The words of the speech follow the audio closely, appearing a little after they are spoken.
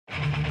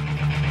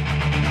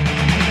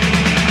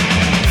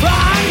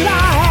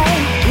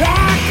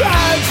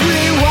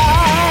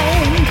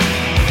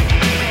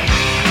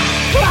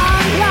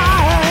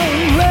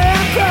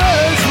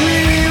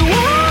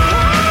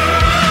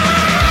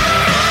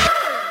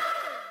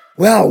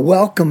Well,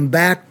 welcome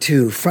back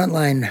to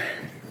Frontline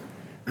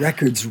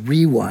Records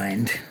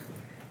Rewind.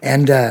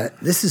 And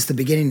this is the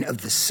beginning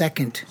of the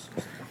second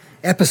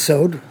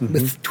episode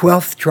with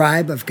 12th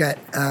Tribe. I've got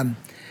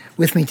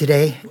with me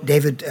today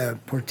David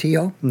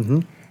Portillo.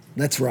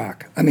 Let's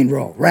rock. I mean,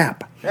 roll.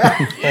 Rap.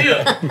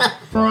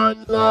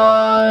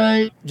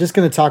 Frontline. Just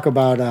going to talk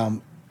about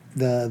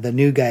the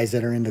new guys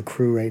that are in the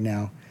crew right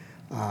now.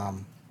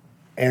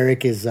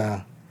 Eric is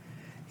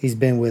he's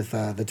been with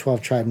the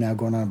 12th Tribe now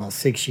going on about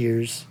 6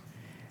 years,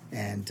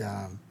 and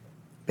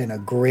been a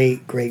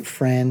great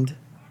friend.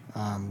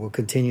 Will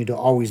continue to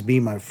always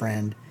be my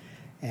friend,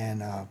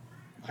 and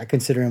I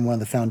consider him one of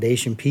the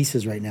foundation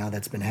pieces right now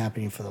that's been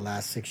happening for the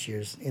last 6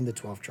 years in the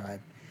 12th Tribe.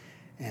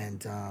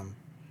 And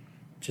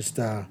just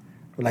would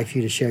like for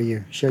you to share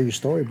your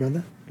story,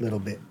 brother, a little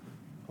bit.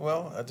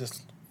 Well,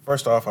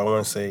 first off, I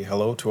want to say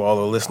hello to all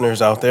the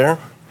listeners out there,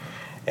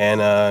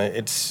 and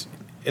it's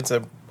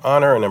an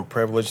honor and a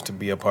privilege to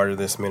be a part of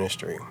this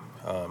ministry.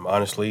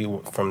 Honestly,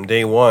 from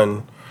day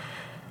one,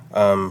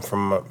 from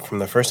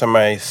the first time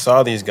I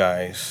saw these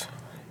guys,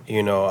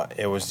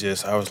 it was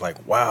just, I was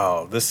like,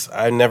 wow,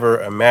 I never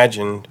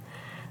imagined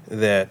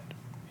that,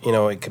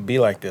 it could be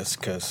like this,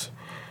 because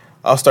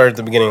I'll start at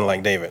the beginning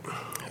like David.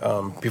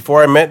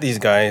 Before I met these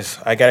guys,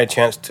 I got a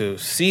chance to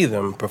see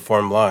them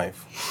perform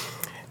live.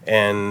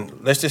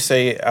 And let's just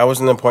say I was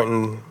in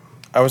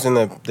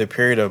the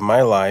period of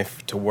my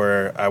life to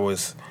where I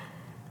was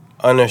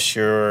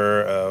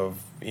unsure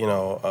of,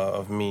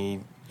 of me,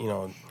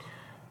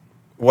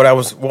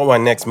 what my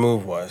next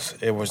move was.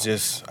 It was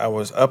just, I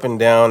was up and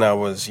down. I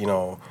was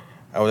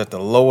at the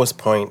lowest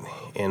point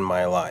in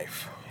my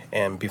life.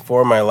 And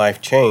before my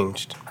life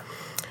changed,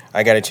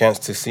 I got a chance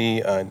to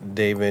see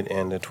David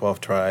and the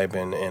 12th Tribe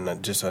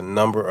and just a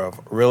number of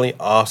really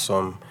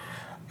awesome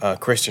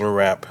Christian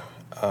rap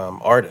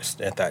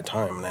artists at that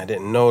time. And I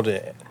didn't know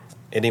that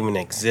it even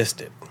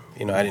existed.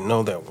 I didn't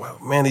know that, well,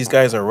 man, these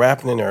guys are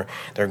rapping and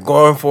they're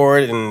going for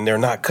it and they're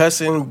not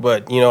cussing,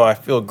 but, I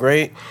feel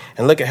great.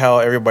 And look at how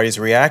everybody's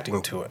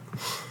reacting to it.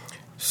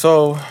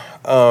 So,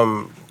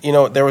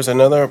 there was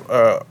another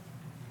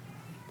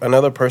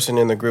person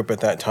in the group at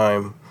that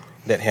time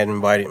that had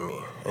invited me.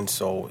 And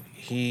so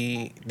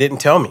he didn't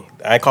tell me.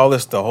 I call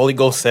this the Holy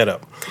Ghost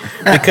setup,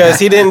 because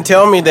he didn't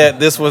tell me that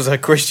this was a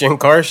Christian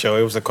car show.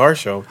 It was a car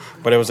show,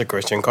 but it was a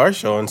Christian car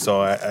show. And so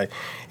I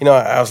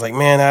was like,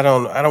 man, I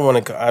don't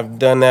want to. I've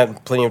done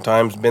that plenty of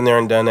times, been there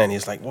and done that. And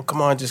he's like, well,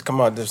 come on, just come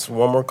on. There's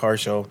one more car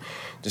show.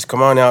 Just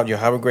come on out. You'll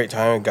have a great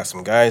time. I got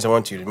some guys I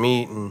want you to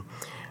meet.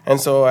 And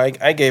so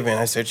I gave in.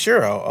 I said,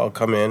 sure, I'll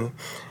come in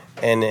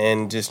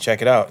and just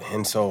check it out.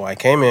 And so I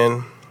came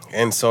in.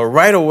 And so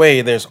right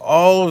away, there's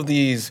all of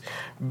these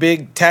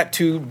big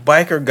tattooed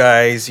biker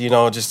guys,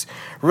 just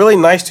really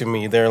nice to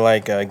me. They're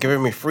like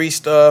giving me free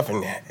stuff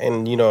and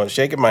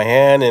shaking my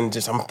hand, and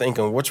just I'm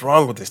thinking, what's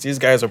wrong with this? These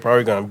guys are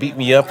probably going to beat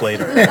me up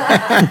later.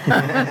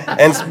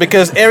 And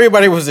because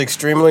everybody was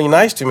extremely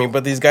nice to me,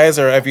 but these guys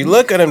are, if you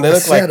look at them, they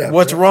look like,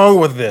 what's wrong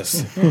with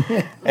this?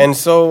 And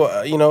so,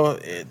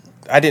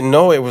 I didn't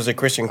know it was a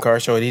Christian car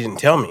show. He didn't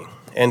tell me.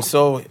 And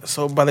so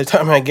by the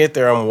time I get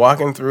there, I'm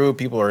walking through.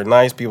 People are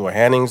nice. People are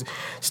handing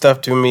stuff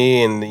to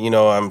me. And,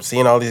 I'm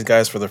seeing all these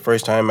guys for the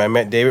first time. I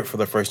met David for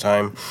the first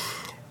time.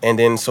 And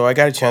then so I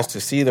got a chance to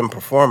see them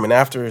perform. And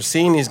after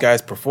seeing these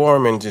guys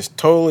perform and just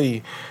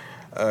totally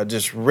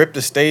just rip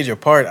the stage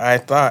apart, I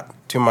thought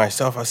to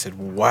myself, I said,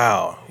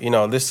 wow,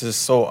 this is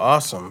so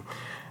awesome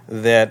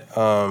that,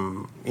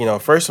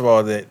 first of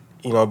all, that,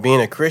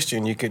 being a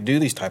Christian, you could do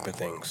these type of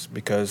things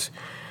because...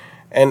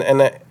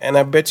 And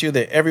I bet you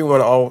that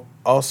everyone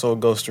also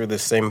goes through the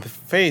same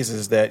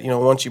phases that,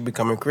 once you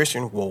become a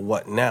Christian, well,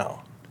 what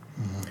now?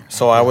 Mm-hmm.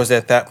 So I was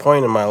at that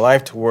point in my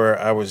life to where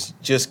I was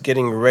just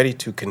getting ready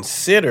to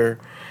consider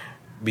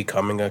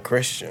becoming a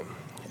Christian.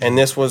 And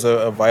this was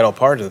a vital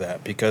part of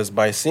that, because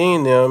by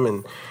seeing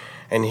them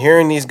and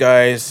hearing these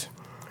guys,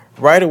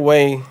 right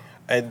away,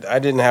 I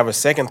didn't have a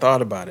second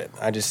thought about it.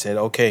 I just said,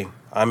 okay,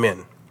 I'm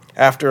in.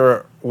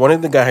 After one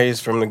of the guys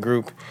from the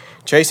group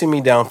chasing me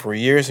down for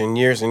years and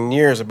years and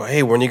years about,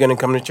 hey, when are you going to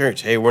come to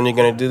church? Hey, when are you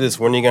going to do this?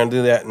 When are you going to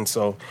do that? And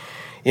so,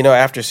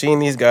 after seeing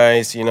these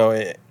guys,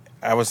 I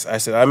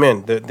said, I'm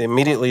in.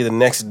 Immediately the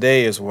next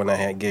day is when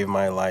I gave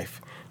my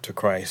life to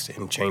Christ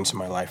and changed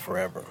my life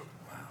forever.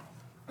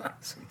 Wow.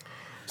 Awesome.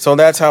 So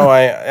that's how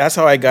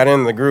I got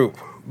in the group.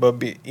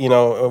 But,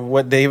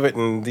 what David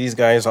and these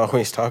guys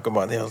always talk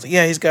about, they're like,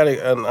 yeah, he's got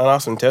an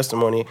awesome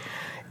testimony.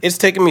 It's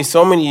taken me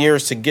so many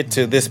years to get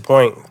to this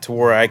point to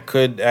where I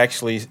could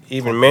actually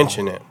even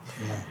mention it.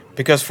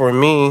 Because for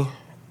me,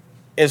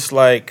 it's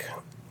like,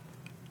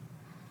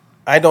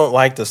 I don't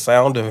like the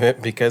sound of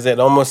it because it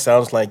almost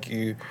sounds like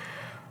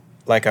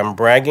I'm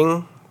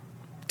bragging.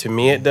 To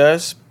me it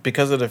does,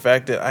 because of the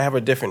fact that I have a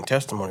different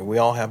testimony. We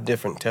all have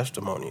different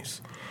testimonies.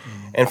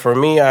 And for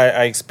me,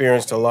 I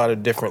experienced a lot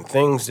of different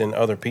things than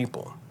other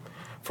people.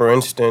 For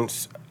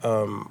instance,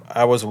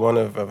 I was one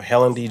of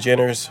Ellen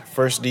Degeneres'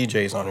 first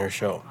DJs on her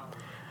show.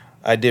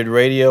 I did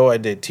radio, I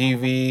did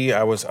TV,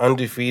 I was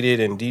undefeated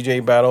in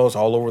DJ battles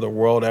all over the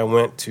world. I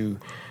went to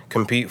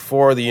compete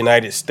for the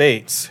United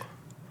States,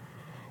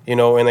 in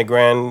a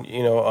grand,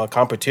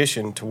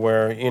 competition to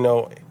where,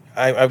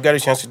 I've got a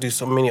chance to do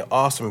so many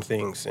awesome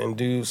things and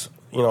do,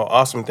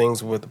 awesome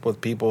things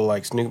with people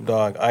like Snoop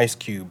Dogg, Ice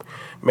Cube,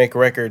 make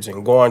records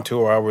and go on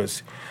tour. I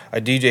was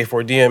a DJ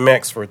for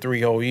DMX for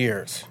 3 whole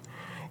years,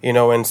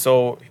 and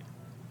so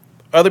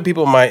other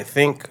people might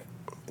think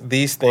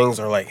these things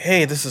are like,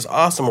 hey, this is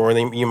awesome, or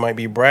you might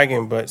be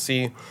bragging, but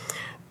see,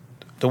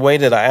 the way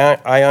that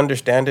I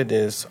understand it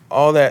is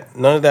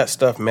none of that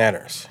stuff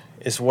matters.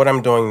 It's what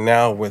I'm doing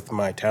now with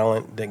my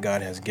talent that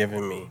God has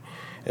given me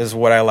is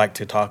what I like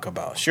to talk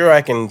about. Sure,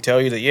 I can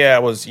tell you that, I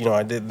was,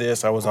 I did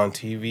this, I was on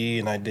TV,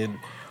 and I did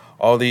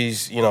all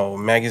these,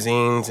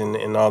 magazines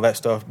and all that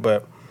stuff,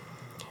 but,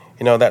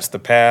 that's the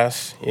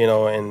past,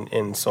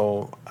 and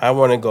so I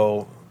want to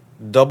go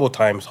double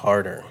times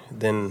harder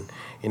than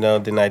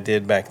I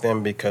did back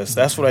then, because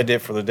that's what I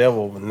did for the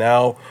devil.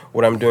 Now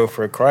what I'm doing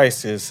for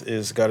Christ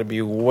is got to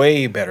be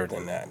way better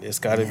than that.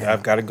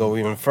 I've got to go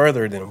even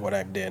further than what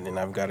I did, and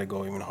I've got to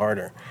go even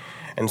harder.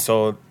 And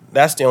so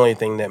that's the only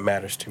thing that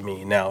matters to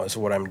me now is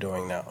what I'm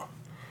doing now.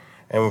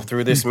 And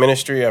through this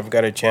ministry, I've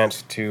got a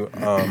chance to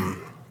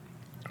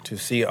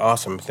see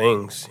awesome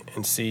things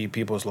and see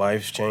people's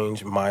lives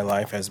change. My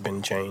life has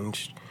been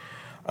changed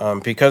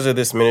because of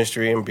this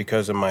ministry and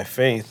because of my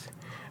faith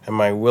and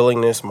my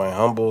willingness, my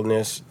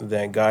humbleness,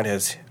 that God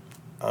has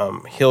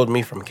healed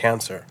me from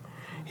cancer.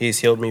 He's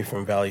healed me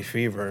from valley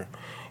fever.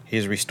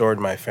 He's restored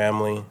my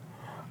family.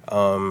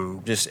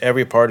 Just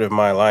every part of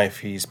my life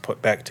He's put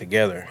back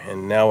together,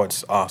 and now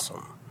it's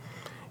awesome.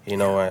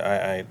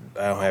 I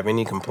don't have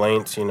any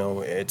complaints.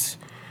 It's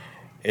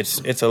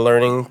a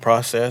learning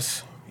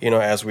process,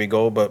 as we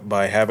go, but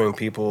by having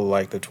people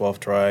like the 12th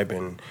Tribe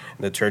and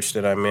the church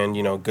that I'm in,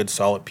 good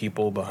solid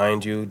people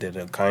behind you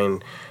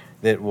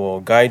that will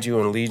guide you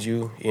and lead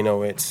you,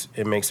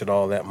 it makes it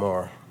all that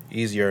more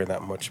easier,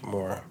 that much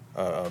more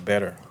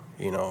better,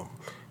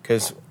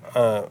 because,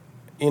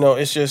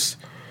 it's just,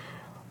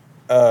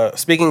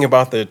 speaking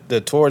about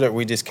the tour that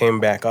we just came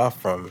back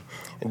off from,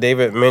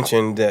 David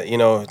mentioned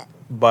that,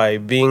 by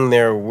being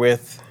there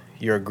with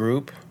your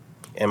group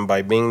and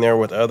by being there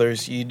with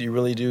others, you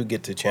really do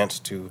get the chance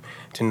to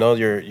know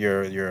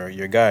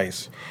your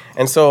guys.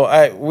 And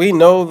so we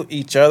know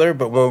each other,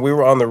 but when we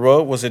were on the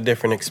road was a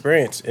different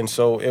experience. And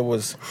so it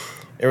was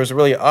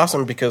really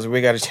awesome because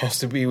we got a chance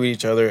to be with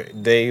each other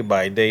day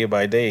by day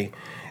by day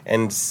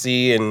and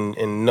see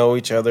and know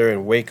each other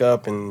and wake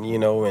up and,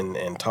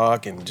 and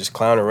talk and just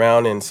clown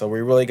around. And so we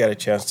really got a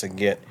chance to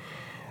get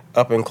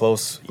up and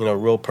close,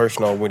 real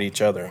personal with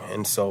each other.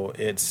 And so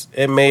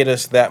it made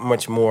us that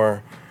much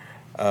more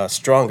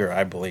stronger,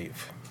 I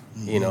believe,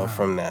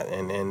 from that.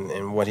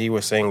 And what he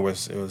was saying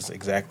was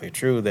exactly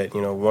true, that,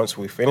 once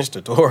we finished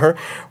the tour,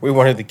 we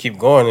wanted to keep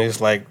going. It's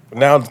like,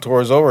 now the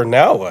tour is over,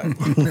 now what?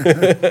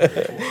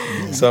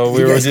 So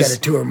we were just got to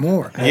tour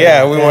more.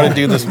 Yeah, we want to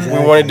do this.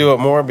 We want to do it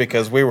more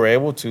because we were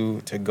able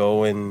to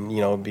go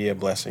and, be a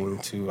blessing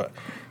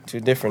to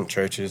different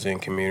churches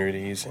and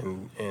communities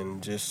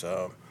and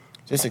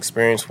just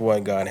experience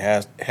what God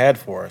had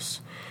for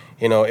us.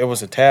 It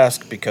was a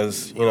task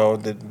because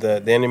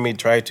the enemy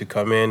tried to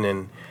come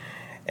in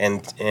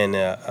and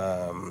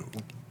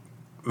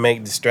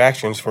make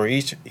distractions for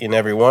each and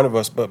every one of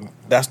us. But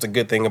that's the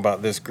good thing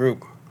about this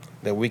group,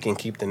 that we can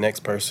keep the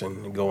next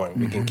person going.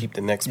 We can keep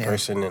the next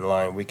person in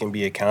line. We can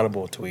be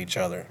accountable to each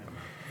other,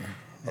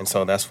 and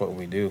so that's what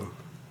we do.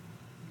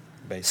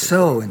 Basically,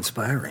 so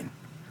inspiring.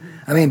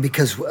 I mean,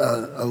 because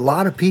a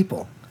lot of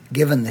people,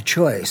 given the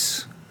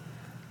choice,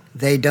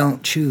 they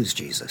don't choose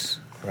Jesus.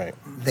 Right.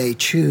 They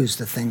choose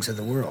the things of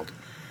the world.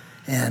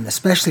 And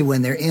especially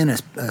when they're in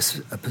a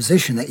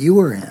position that you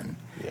were in,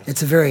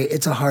 yes.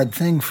 It's a hard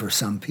thing for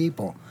some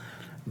people.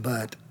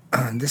 But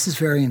this is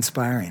very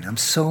inspiring. I'm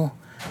so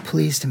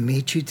pleased to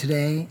meet you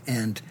today,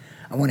 and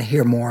I want to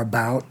hear more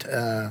about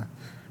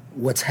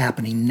what's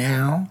happening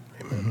now.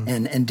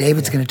 Mm-hmm. And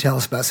David's going to tell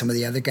us about some of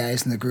the other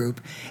guys in the group.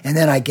 And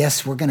then I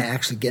guess we're going to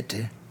actually get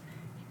to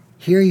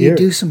hear you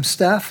do some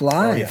stuff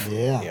live. Oh,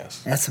 yeah.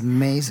 Yes. That's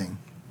amazing.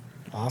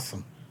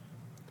 Awesome.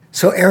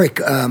 So,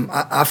 Eric,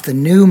 off the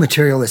new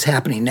material that's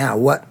happening now,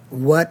 what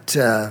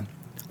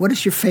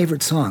is your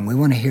favorite song? We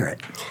want to hear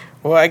it.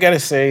 Well, I got to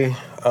say,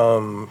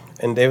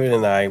 and David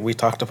and we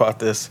talked about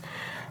this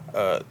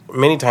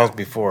many times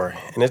before,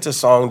 and it's a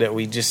song that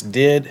we just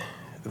did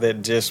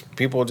that just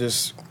people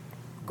just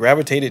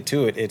gravitated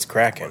to it. It's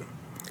Crackin'.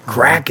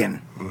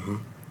 Crackin'.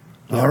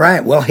 Mm-hmm. All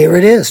right, well, here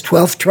it is,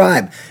 12th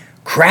Tribe,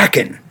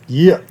 Crackin'.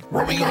 Yeah.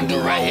 What we gonna do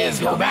right here is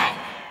go back.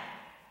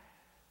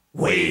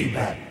 Way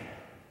back.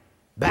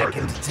 Back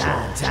into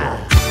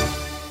time.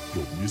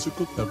 Your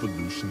musical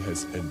evolution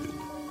has ended.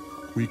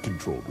 We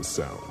control the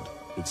sound.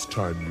 It's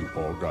time you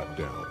all got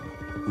down.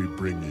 We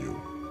bring you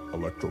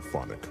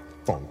electrophonic.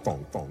 Fong,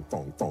 fong, fong,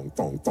 fong, fong,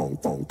 fong, fong,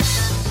 fong.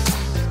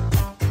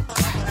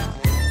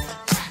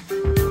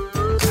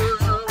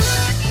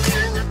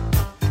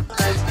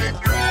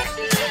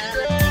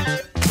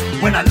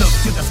 When I look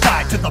to the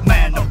sky, to the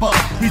man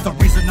above, he's the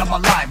reason I'm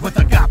alive with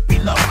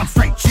agape love. I'm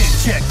straight chin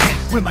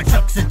checking. with my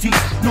chucks and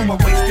teeth. No more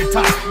wasted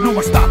time, no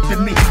more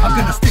stopping me. I'm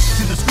gonna stick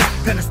to the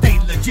script, gonna stay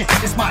legit.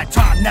 It's my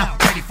time now,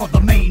 ready for the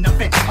main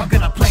event. I'm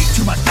gonna play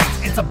to my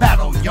strengths, it's a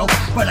battle, yo.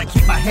 But I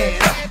keep my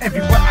head up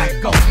everywhere I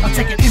go. I'm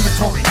taking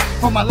inventory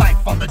for my life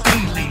on the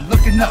daily.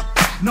 Looking up,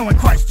 knowing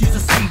Christ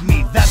Jesus saved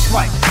me, that's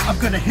right. I'm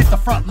gonna hit the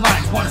front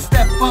lines, wanna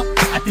step up?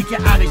 I think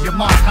you're out of your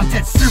mind, I'm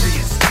dead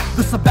serious.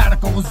 The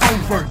sabbatical is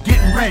over,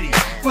 getting ready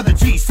for the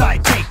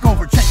G-side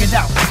takeover. Check it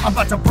out, I'm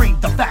about to bring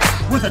the facts.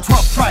 With a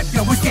 12 tribe,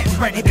 yo, we're getting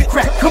ready to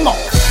crack, come on.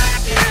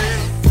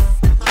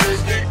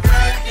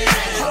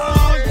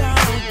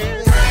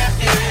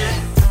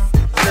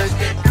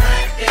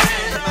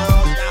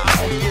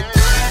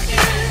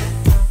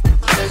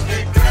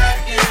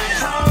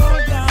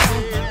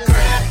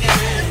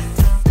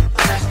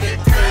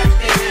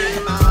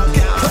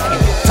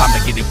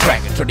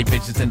 Turning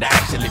visions into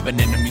action, leaving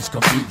enemies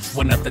confused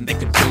with nothing they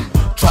could do.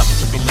 Trial and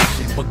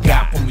tribulation, but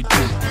God pulled me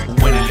through.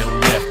 Went a little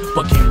left,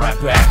 but came right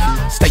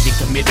back. Staying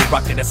committed,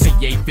 rocking a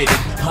CA fitted.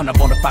 On a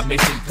bona fide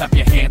mission, clap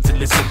your hands and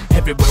listen.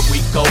 Everywhere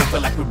we go, feel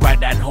like we're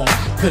right at home.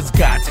 Cause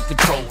God's in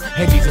control,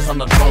 and Jesus on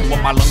the throne.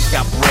 When my lungs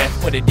got breath,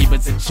 put the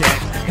demons in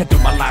check. And through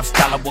my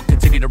lifestyle, I will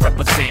continue to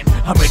represent.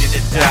 I'm ready to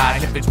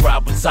die, if it's where I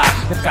reside.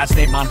 If God's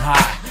name on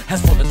high. As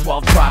for the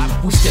 12 tribe,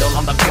 we still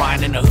on the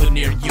grind in the hood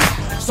near you.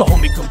 So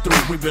homie, come through,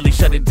 we really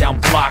shutting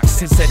down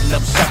blocks and setting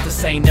up shop.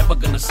 This ain't never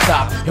gonna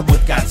stop. And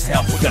with God's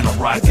help, we're gonna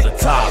rise to the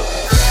top.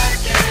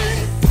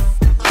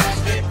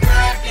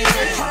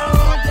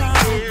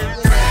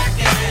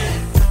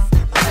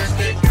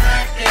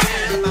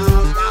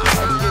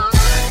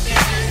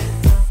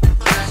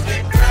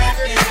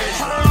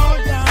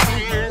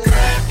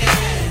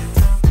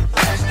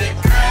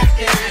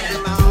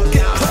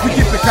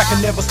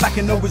 Crackin', never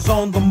slacking, always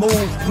on the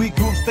move. We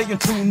grew, staying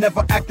true,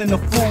 never acting a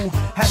fool.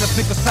 Had a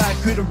bigger side,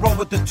 couldn't roll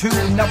with the two.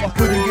 Now I'm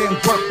putting in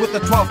work with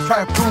the 12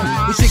 tribe crew.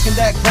 We're shaking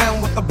that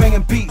ground with a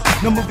banging beat.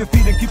 No move your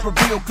feet and keep it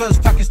real, cause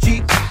talk is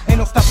cheap. Ain't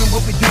no stopping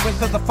what we doing,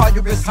 cause the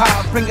fire is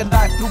high. Bringing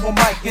life through a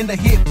mic in the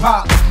hip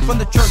hop. From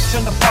the church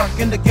and the park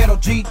in the ghetto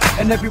G.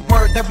 And every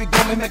word that we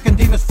go, we making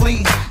demons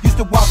flee. Used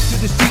to walk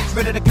through the streets,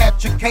 ready to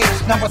catch a case.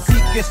 Now I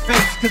seek his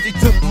face, cause he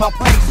took my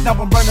place. Now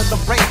I'm running the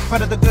race,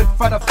 fight of the good,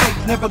 fight of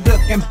faith. Never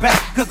looking back,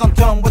 cause I'm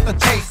done with the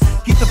chase.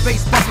 Keep the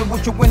bass bumping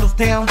with your windows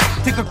down.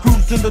 Take a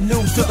cruise in the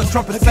news till the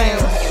trumpet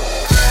sound.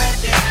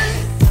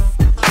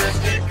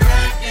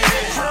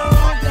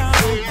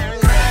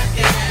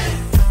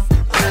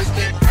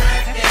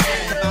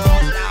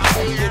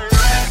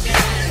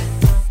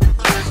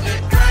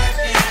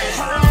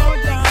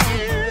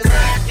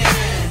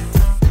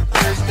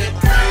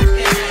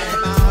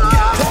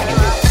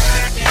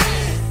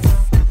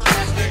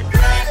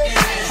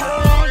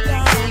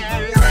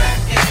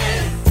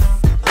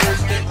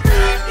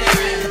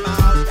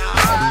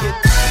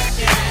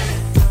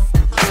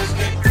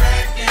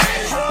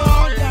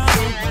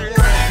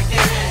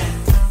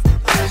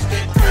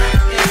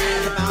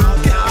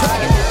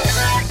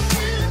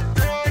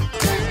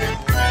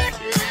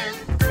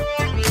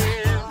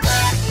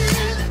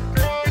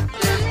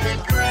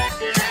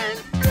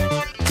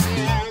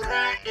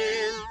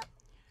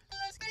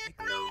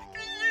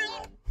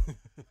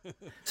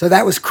 So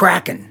that was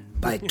Crackin'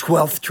 by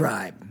 12th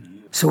Tribe.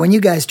 So when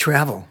you guys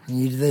travel, and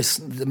you do this,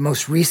 the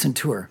most recent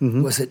tour,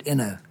 was it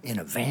in a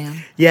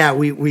van? Yeah,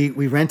 we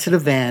rented a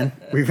van.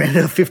 We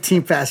rented a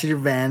 15-passenger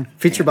van.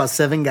 Featured about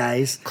 7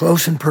 guys.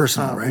 Close and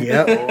personal, right?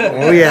 Yeah.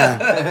 Oh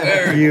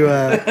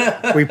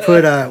yeah.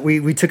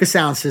 We took a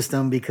sound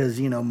system because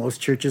most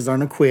churches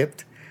aren't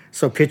equipped.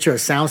 So picture a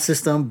sound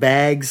system,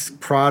 bags,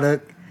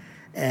 product,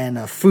 and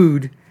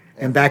food,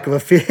 in back of a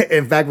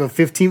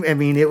 15. I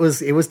mean, it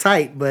was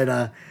tight,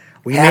 but.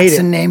 We Hats made it.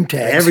 And name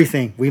tags.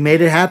 Everything. We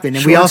made it happen.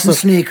 And Shorts and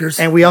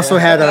sneakers. And we also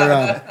had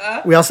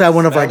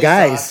one of our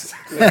guys.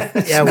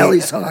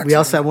 Smelly socks. We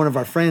also had one of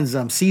our friends,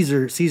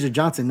 Caesar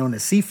Johnson, known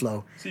as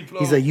C-Flow.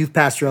 He's a youth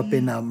pastor up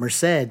in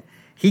Merced.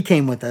 He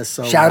came with us.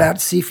 So shout out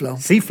to C-Flow.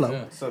 C-Flow.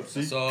 Yeah, what's up,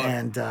 C?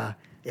 And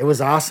it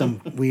was awesome.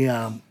 We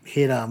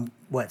hit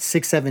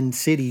 6-7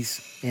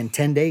 cities in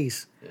 10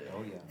 days. Yeah,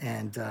 oh yeah.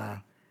 And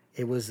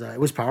it was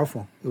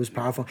powerful. It was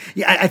powerful.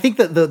 Yeah, I think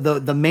that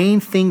the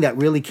main thing that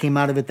really came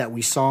out of it that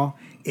we saw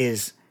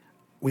is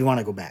we want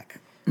to go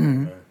back.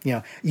 Mm-hmm.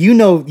 You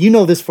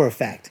know this for a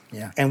fact.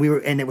 Yeah.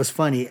 And it was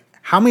funny.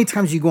 How many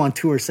times you go on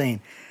tour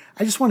saying,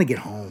 I just want to get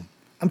home.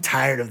 I'm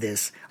tired of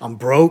this. I'm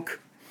broke.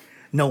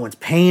 No one's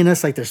paying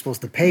us like they're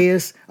supposed to pay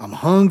us. I'm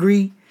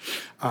hungry.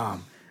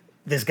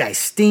 This guy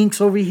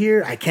stinks over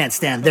here. I can't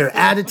stand their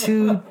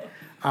attitude.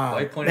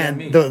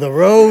 Man, the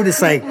road is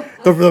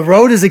like the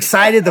road is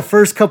excited the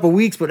first couple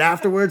weeks, but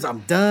afterwards I'm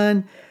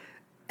done.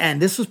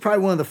 And this was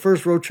probably one of the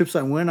first road trips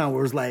I went on where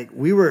it was like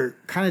we were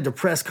kind of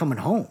depressed coming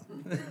home.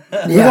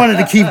 We wanted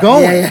to keep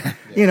going,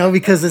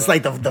 because it's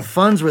like the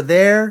funds were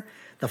there,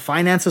 the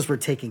finances were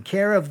taken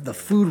care of, the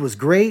food was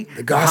great,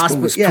 the gospel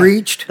was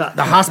preached,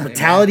 the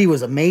hospitality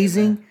was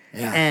amazing,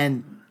 yeah.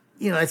 And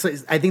I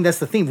think that's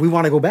the theme. We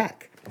want to go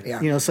back,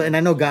 So, and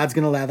I know God's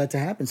going to allow that to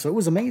happen. So it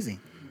was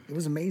amazing. It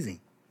was amazing.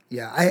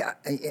 Yeah,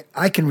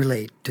 I can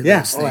relate to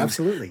those things. Oh,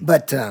 absolutely.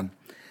 But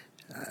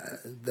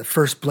the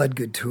first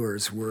Bloodgood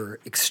tours were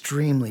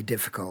extremely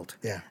difficult.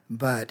 Yeah.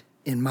 But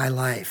in my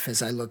life,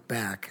 as I look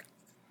back,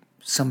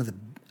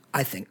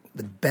 I think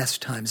the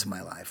best times of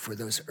my life were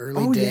those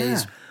early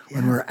days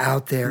when we're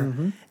out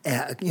there,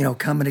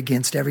 coming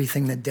against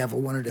everything the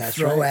devil wanted to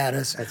throw at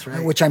us. That's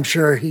right. Which I'm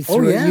sure he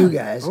threw at you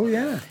guys. Oh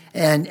yeah.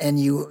 And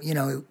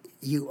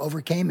you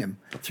overcame him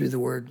through the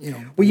word.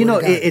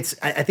 Well, it's.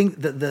 I think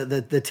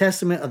the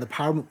testament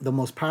of the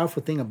most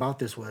powerful thing about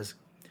this was,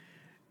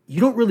 you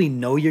don't really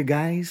know your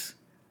guys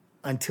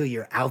until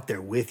you're out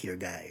there with your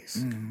guys.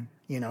 Mm-hmm.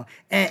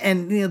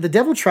 And the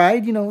devil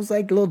tried, it was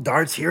like little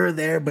darts here or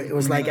there, but it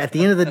was like at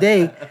the end of the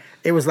day,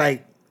 it was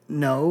like,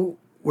 no,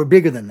 we're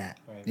bigger than that.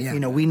 Right.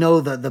 Yeah. We know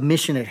the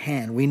mission at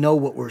hand. We know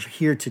what we're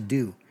here to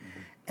do.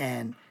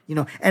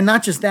 Mm-hmm. And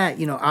not just that,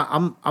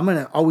 I'm going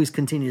to always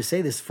continue to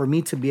say this, for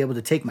me to be able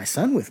to take my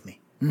son with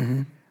me.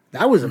 Mm-hmm.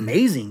 That was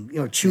amazing.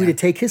 Chewy to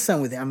take his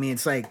son with him. I mean,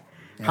 it's like,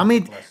 how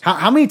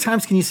many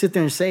times can you sit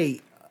there and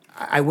say,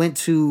 I went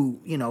to,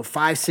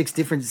 5-6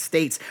 different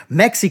states,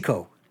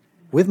 Mexico,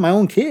 with my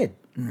own kid.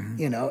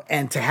 Mm-hmm.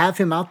 And to have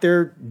him out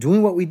there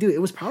doing what we do,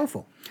 it was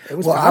powerful.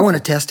 Powerful. I want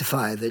to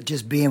testify that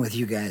just being with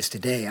you guys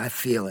today, I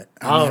feel it.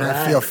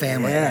 I feel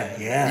family.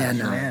 Yeah, and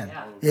man.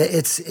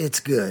 It's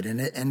good,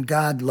 and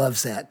God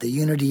loves that, the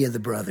unity of the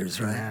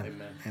brothers, right?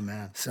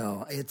 Amen.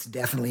 So it's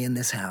definitely in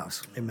this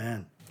house.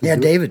 Amen. Yeah,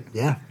 David.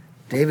 Yeah,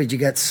 David, you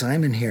got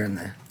Simon here in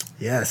the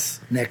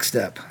next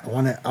up. I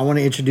want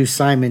to introduce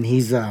Simon.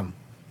 He's a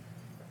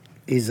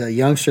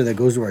youngster that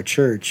goes to our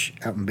church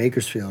out in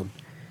Bakersfield.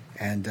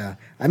 And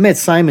I met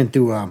Simon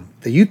through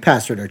the youth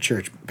pastor at our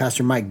church,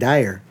 Pastor Mike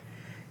Dyer,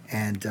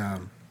 and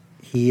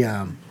he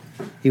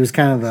was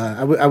kind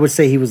of I would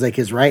say he was like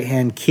his right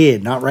hand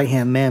kid, not right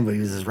hand man, but he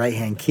was his right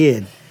hand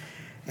kid.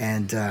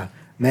 And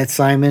met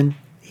Simon.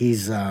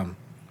 He's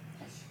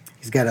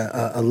got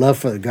a love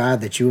for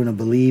God that you wouldn't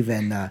believe,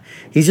 and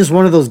he's just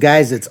one of those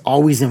guys that's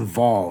always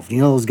involved.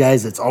 Those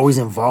guys that's always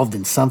involved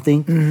in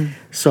something. Mm-hmm.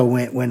 So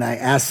when I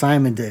asked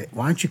Simon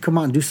why don't you come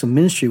out and do some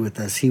ministry with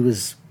us, he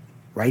was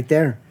right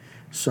there.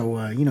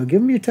 So,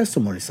 give him your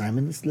testimony,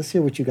 Simon. Let's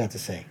hear what you got to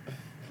say.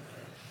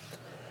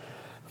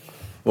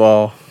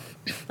 Well,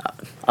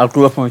 I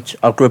grew up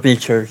in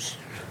church.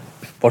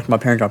 Both my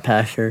parents are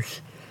pastors.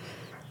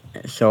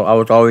 So I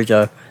was always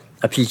a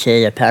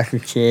PK, a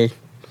pastor's kid.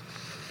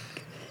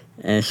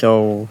 And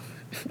so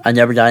I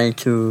never got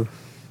into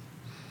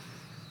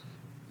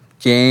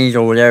gangs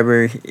or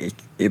whatever.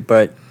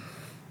 But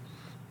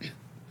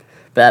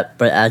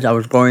as I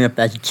was growing up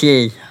as a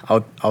kid,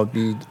 I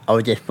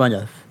would get fun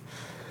of.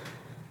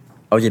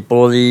 I would get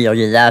bullied, I would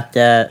get laughed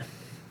at.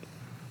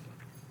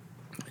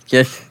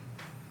 Just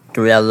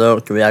the way I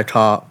look, the way I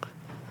talk.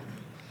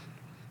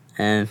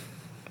 And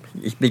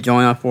it's been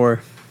going on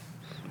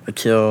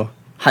until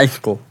high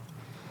school.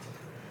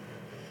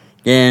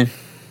 But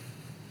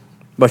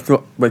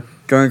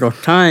during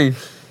those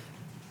times,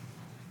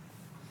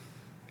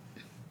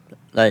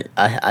 like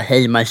I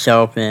hated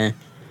myself, and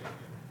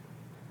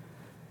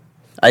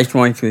I just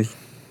wanted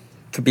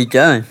to be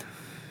done.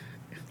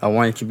 I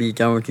wanted to be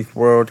done with this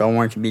world. I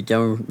wanted to be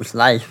done with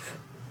life.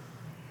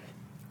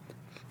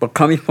 But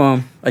coming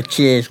from a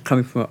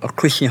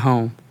Christian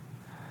home,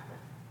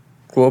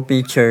 grew up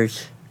in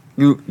church,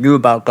 knew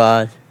about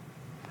God,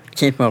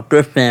 came from a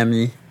good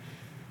family,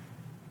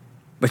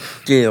 but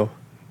still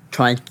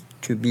trying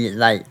to be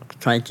light,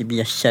 trying to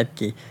be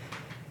accepted,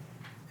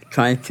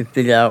 trying to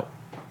figure out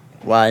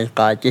why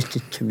God did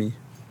this to me,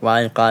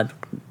 why God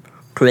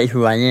created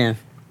who I am.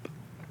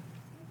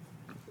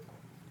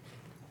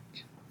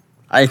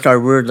 I started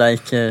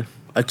realizing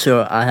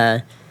until I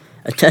had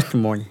a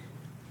testimony.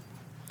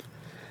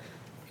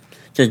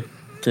 I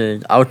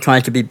was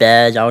trying to be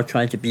bad. I was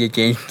trying to be a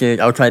gangster.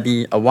 I was trying to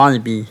be a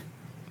wannabe,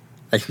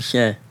 like you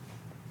said.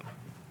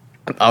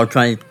 I was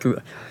trying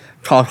to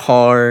talk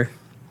hard,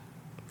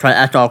 try to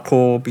act all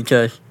cool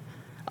because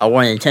I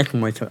wanted a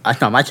testimony. So I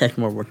thought my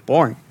testimony was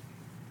boring.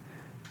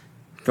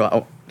 So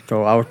I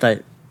was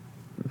like,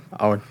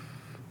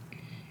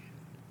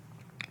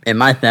 in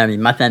my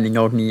family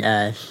knows me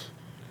as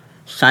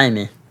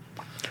Simon,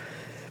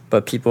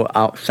 but people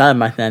outside of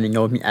my family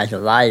know me as a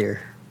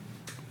liar.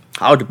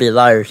 I was a big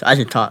liar. So I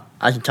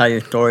can tell you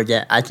a story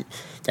that I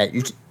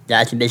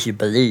can make you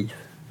believe.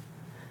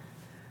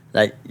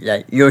 Like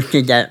you'll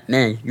think that,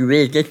 man, you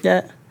really did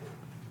that?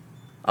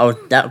 I was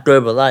that good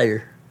of a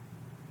liar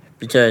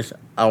because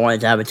I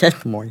wanted to have a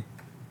testimony.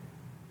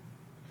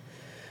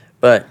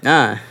 But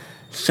nah,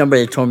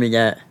 somebody told me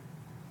that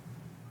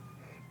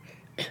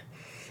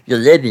you're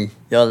living,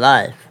 you're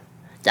alive.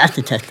 That's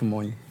the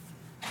testimony.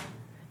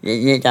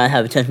 You ain't gotta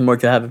have a testimony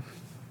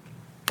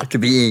to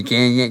be in a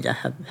gang. You ain't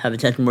gotta have a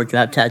testimony to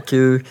have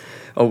tattoos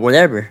or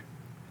whatever.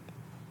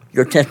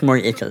 Your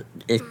testimony is to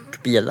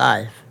be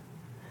alive.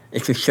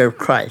 It's to serve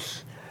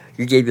Christ.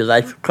 You gave your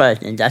life to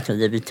Christ, and that's a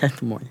living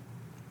testimony.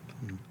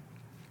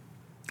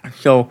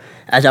 So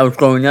as I was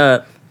growing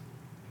up,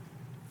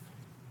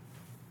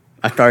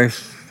 I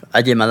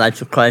gave my life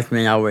to Christ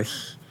when I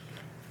was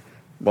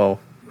born.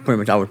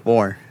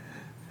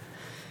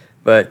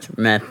 But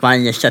man,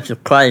 finally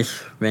accepted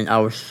Christ when I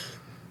was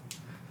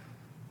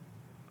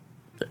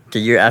the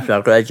year after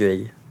I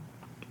graduated.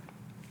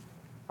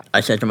 I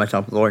said to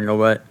myself, Lord, you know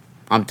what?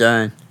 I'm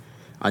done.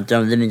 I'm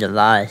done living the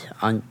lie.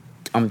 I'm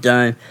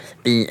done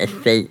being a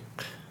fake.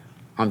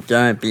 I'm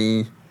done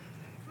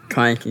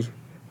trying to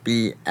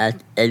be as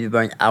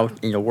everybody else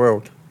in the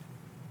world.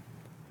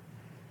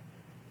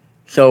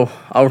 So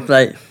I was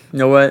like, you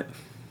know what?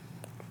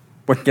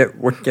 What's there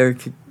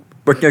to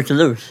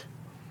lose?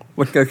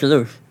 What's there to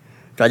lose?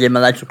 So I gave my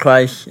life to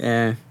Christ,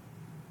 and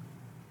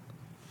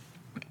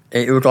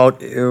it was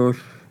the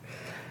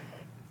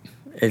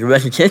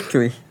rest is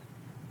history.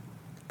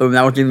 But when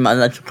I was giving my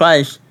life to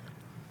Christ,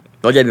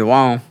 don't get me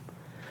wrong,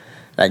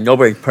 like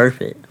nobody's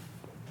perfect.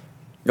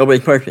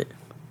 Nobody's perfect.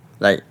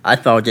 Like I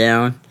fell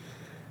down,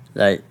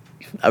 like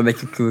I went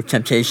through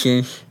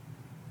temptations,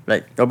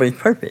 like nobody's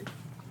perfect.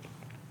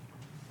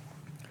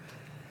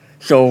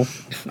 So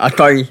I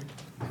started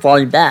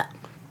falling back,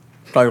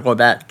 started going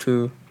back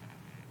to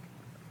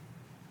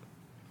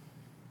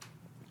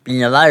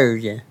being a liar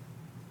again,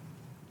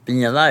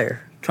 being a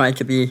liar, trying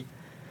to be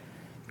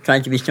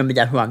somebody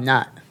that who I'm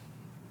not.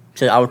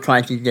 So I was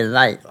trying to get a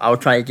life. I was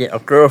trying to get a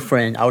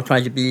girlfriend. I was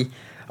trying to be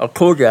a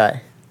cool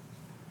guy.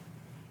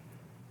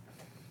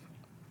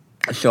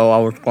 So I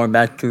was going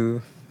back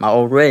to my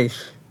old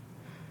ways.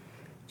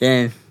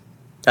 Then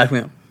that's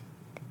when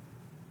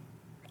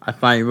I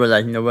finally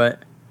realized, you know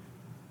what?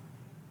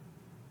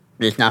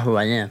 This is not who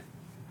I am.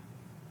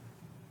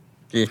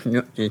 This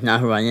is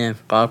not who I am.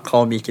 God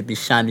called me to be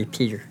Simon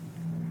Peter.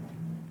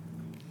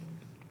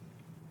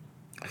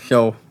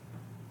 So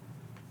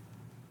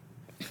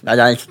I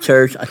got into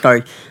church. I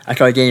started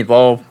getting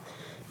involved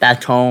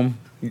back home.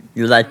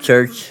 You like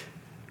church.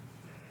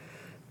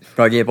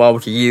 Started getting involved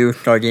with the youth.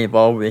 Started getting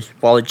involved with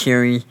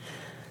volunteering.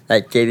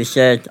 Like David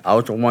said, I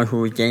was the one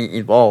who was getting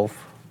involved.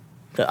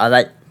 So I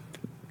like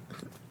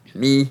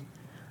me.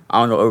 I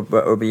don't know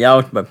about everybody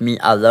else, but me,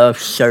 I love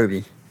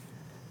serving.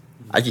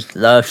 I just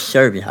love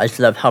serving. I just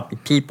love helping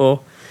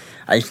people.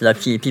 I just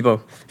love seeing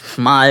people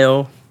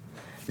smile,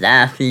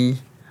 laughing.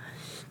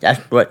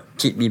 That's what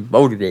keeps me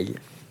motivated.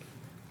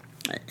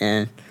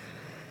 And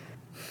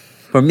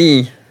for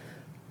me,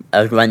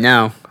 as right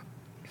now,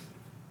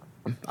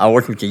 I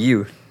work with the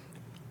youth.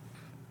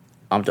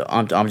 I'm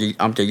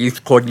the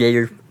youth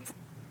coordinator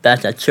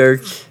back at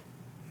church.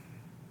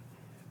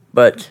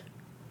 But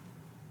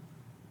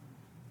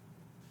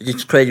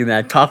it's crazy when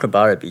I talk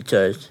about it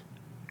because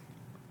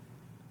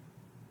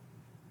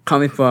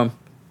coming from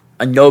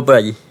a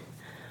nobody,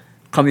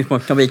 coming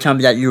from somebody telling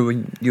me that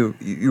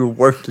you're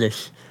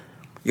worthless,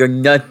 you're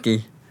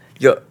nothing,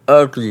 you're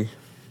ugly,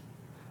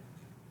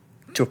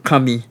 to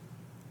becoming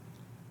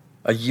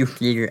a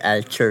youth leader at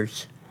a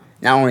church.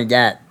 Not only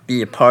that,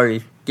 be a part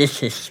of this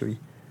history,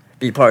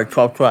 be a part of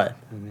 12 Tribe.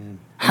 Amen.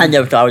 I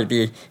never thought I would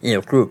be in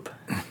a group.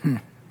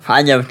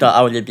 I never thought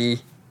I would be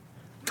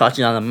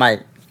talking on a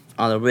mic,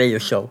 on a radio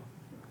show.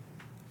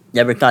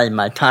 Never thought in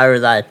my entire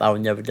life I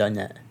would never done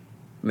that.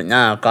 But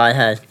now God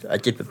has a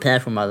different plan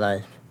for my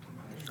life.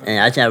 And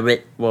I can't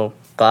wait what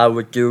God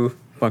would do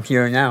from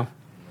here on out.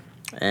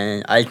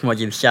 And I just want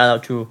to give a shout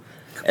out to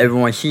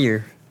everyone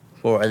here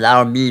for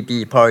allowing me to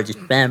be a part of this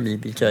family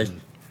because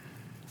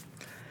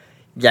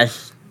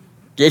this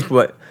is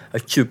what a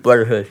true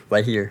brotherhood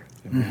right here.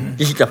 Mm-hmm.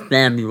 This is a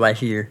family right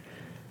here.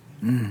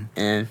 Mm-hmm.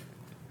 And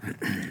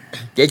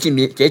they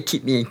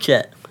keep me in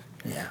check.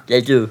 Yeah.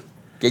 They do.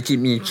 They keep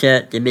me in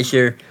check. They make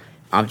sure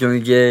I'm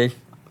doing good.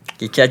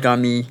 They check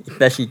on me,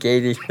 especially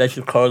David,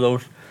 especially Carlo,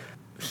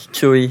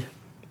 Chewy.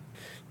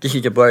 This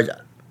is the brothers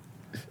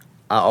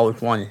I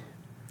always wanted.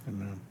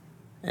 Amen.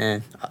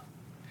 And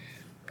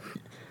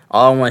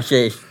all I want to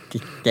say is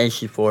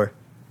thank you for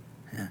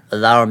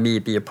allowing me to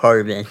be a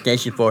part of it. And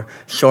thank you for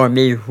showing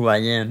me who I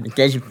am. And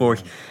thank you for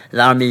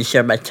allowing me to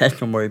share my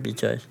testimony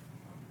because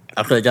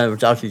I could have done it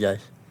without you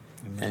guys.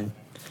 Amen. And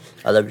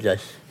I love you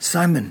guys.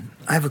 Simon,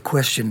 I have a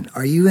question.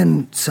 Are you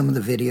in some of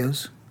the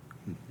videos?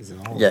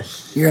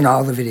 Yes. You're in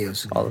all the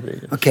videos? All the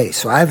videos. Okay,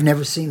 so I've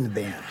never seen the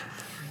band.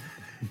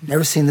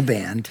 Never seen the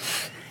band.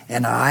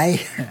 And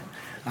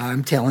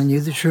I'm telling you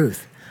the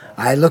truth.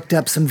 I looked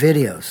up some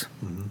videos.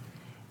 Mm-hmm.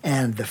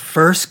 And the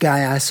first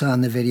guy I saw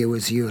in the video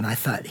was you, and I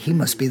thought, he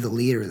must be the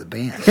leader of the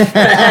band.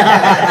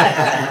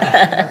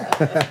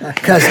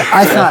 Because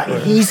I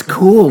thought, he's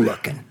cool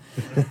looking.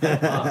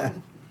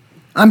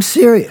 I'm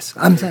serious.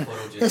 I'm saying,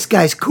 this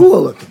guy's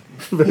cool looking.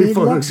 He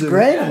looks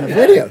great in the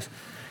videos.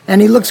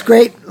 And he looks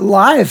great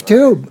live,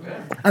 too.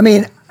 I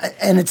mean,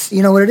 and it's,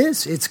 you know what it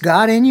is? It's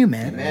God in you,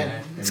 man.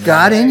 Amen. It's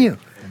God in you.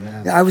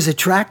 Amen. I was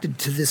attracted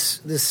to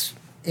this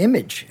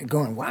image,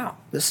 going, wow,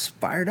 this is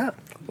fired up.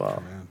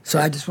 Wow. So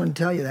I just want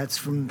to tell you that's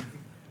from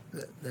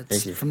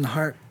the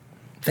heart.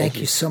 Thank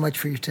you so much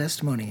for your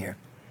testimony here.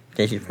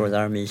 Thank you for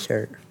allowing me to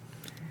share it.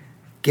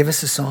 Give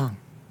us a song.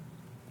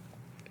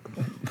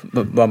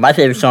 But my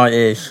favorite song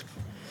is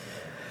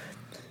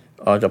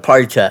the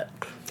Party Track.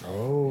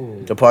 Oh.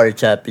 The Party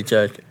Track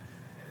because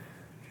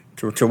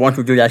to want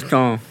to do that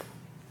song,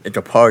 it's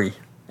a party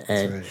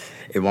and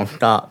it won't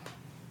stop.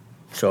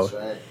 So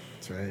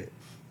That's right.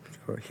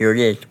 So here it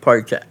is, the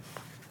party track.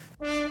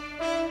 The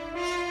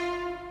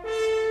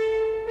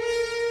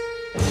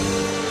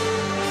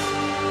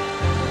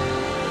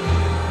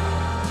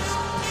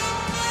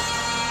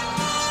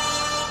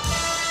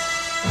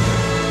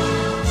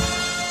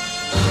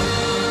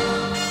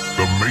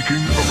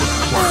making of a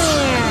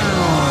classic.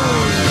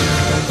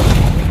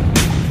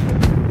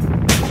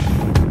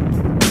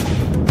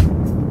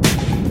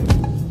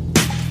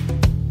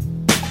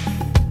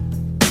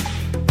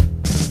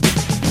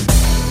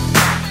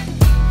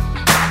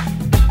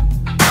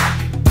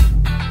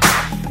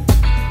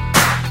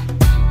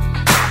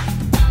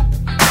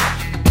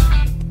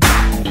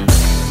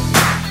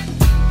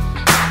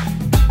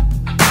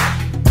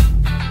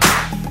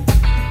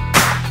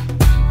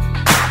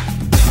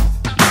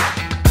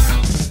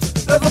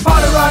 There's a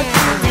party right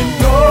here in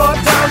your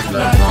town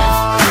tonight.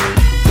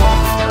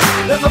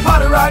 There's a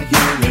party right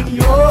here in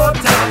your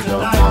town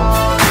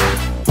tonight.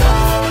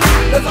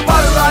 There's a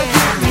party right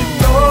here in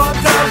your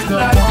town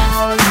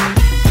tonight.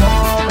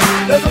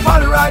 There's a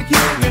party right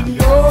here in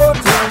your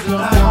town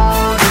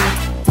tonight.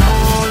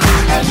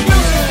 And you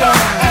can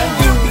come, and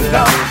you can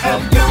come,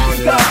 and you can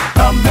come,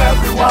 come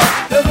everyone.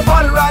 There's a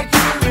party right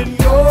here in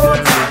your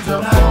town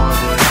tonight.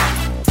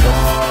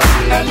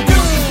 And you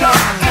can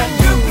come, and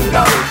you can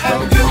come,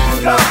 and you can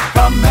come,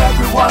 come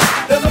everyone.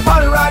 There's a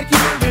party right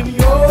here in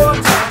your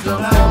town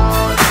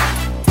tonight.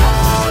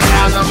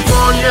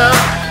 California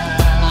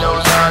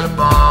knows how to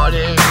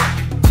party.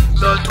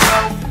 The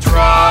 12th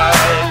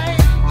tribe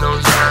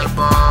knows how to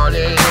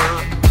party.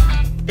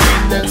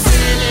 In the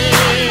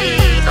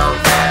city of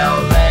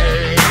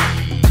LA,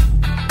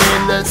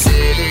 in the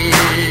city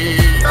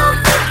of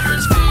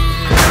Bakersfield.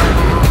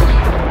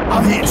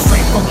 I'm hitting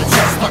straight from the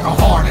chest like a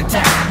heart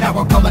attack. Now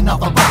we're coming out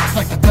the box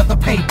like the death of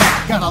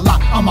payback. Got a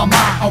lot on my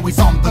mind, always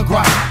on the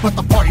grind. But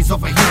the party's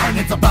over here and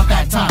it's about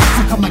that time.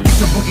 So come and get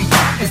your boogie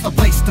on, it's the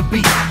place to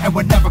be. And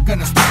we're never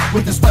gonna stop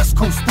with this West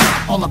Coast thing.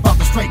 All about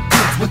the straight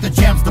goods with the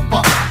jams to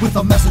bump. With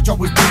a message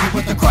always bringing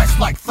with the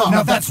Christ-like thumb.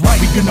 Now that's right,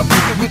 we're gonna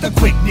bring it with the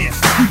quickness.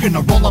 We're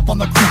gonna roll up on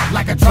the crew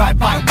like a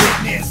drive-by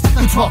witness.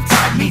 The 12th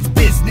tribe means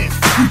business.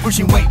 We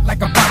pushing weight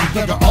like a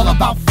bodybuilder, all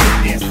about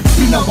fitness.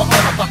 You know we're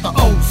all about the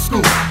old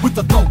school with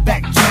the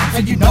throwback jams,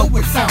 and you know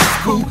it sounds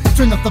cool.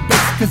 Turn up the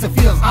bass cause it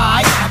feels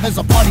aight. Now there's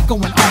a party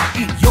going on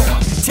in your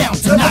town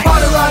tonight. There's a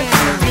party right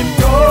here in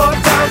your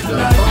town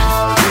tonight.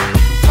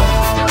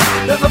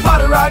 There's a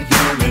party right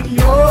here in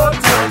your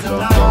town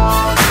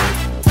tonight.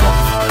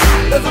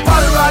 There's a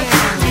party right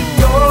here in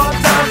your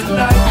town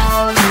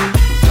tonight.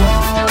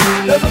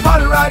 There's a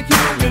party right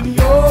here in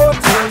your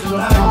town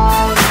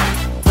tonight.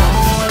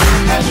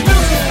 And you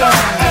can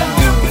come, and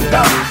you can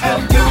come,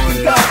 and you can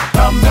come,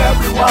 come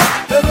everyone.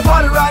 There's a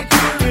party right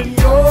here in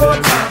your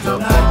town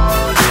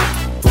tonight.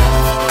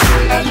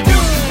 And you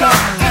can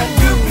come, and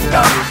you can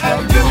come,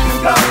 and you can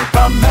come,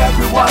 come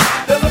everyone.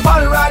 There's a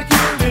party right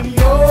here in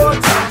your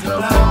town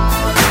tonight.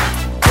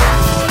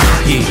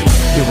 Yeah,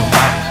 you're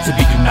invited to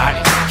be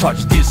united.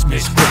 Charges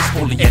dismissed, grace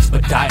fully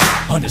expedited.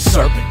 Under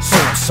serpent,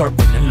 soul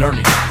serpent and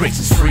learning. Grace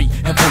is free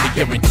and fully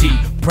guaranteed.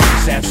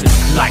 Praise absent,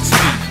 light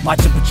speed. My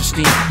temperature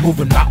steam,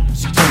 moving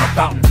mountains, eternal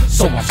fountain.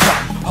 So I'm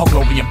shouting, all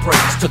glory and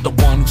praise to the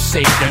one who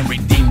saved and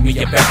redeemed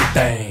me of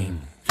everything.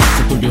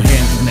 So throw your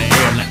hands in the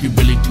air like you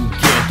really do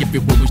care. Give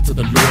your worries to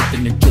the Lord,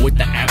 then enjoy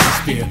the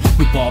atmosphere.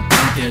 We've all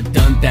been there,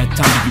 done that,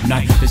 time to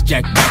unite. Let's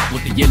jack back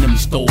what the enemy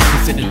stole.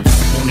 Consider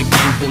this a born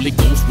again, Holy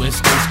Ghost,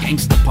 West Coast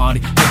gangsta party.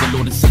 Where the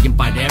Lord is saying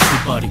bye to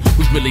everybody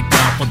who's really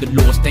down for the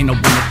Lord. Staying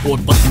on one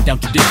accord, busting down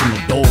traditional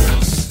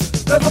doors.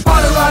 There's a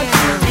party right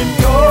here in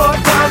your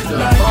town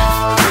tonight.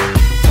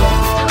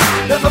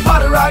 There's a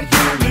party right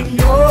here in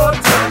your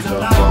town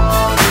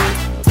tonight.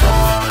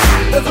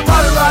 There's a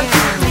party right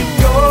here in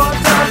your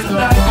town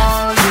tonight.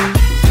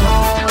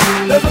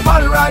 There's a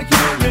party right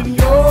here in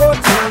your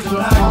town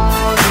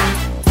tonight.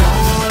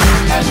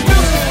 And you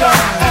can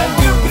come, and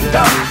you can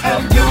come,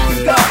 and you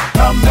can come,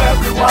 come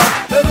everyone.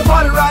 There's a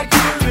party right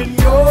here in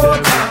your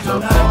town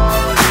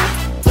tonight.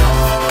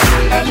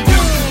 And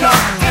you can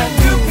come, and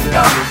you can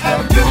come,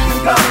 and you can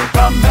come,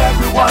 come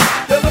everyone.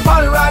 There's a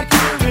party right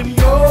here in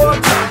your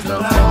town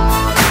tonight.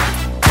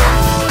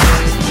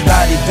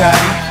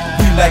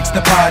 Daddy, relax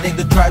the party,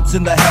 the tribe's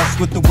in the house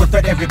with the word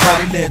for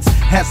everybody. Let's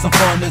have some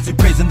fun as we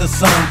praising the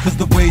sun, cause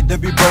the way that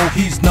we roll,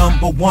 he's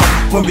number one.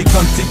 When we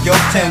come to your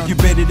town, you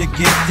ready to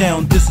get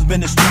down. This is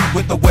ministry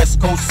with the West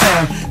Coast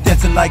sound.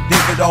 Dancing like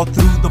David all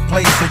through the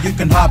place, so you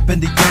can hop in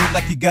the air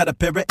like you got a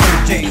pair of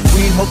AJs.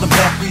 We ain't holding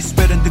back, we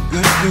spreading the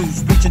good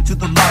news. Reaching to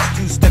the lost,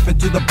 to step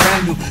into the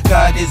brand new.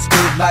 God is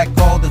good like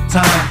all the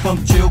time.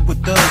 Come chill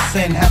with us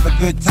and have a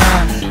good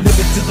time.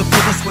 Living to the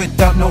fullest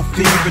without no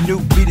fear. A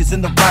new beat is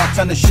in the ride,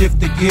 trying to shift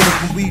the gear.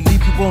 When we leave,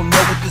 you won't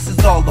know what this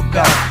is all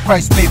about.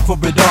 Christ paid for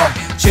it all,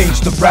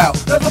 change the route.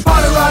 There's a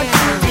party right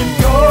here in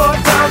your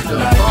town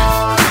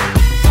tonight.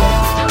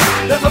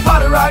 There's a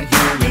party right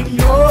here in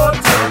your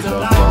town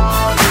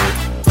tonight.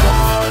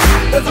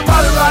 There's a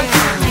party right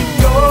here in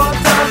your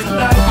town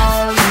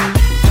tonight.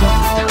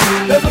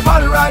 There's a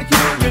party right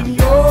here in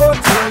your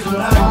town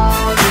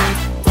tonight.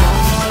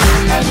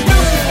 And you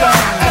can come.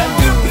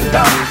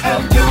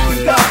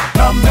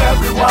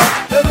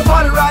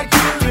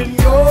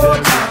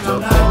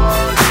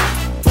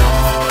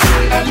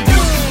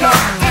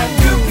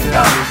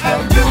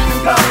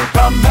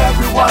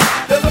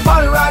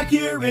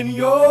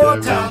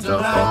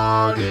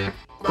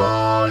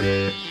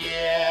 party.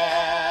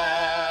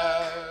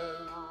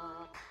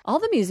 All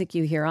the music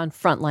you hear on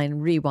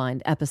Frontline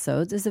Rewind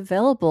episodes is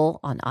available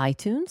on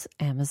iTunes,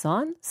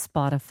 Amazon,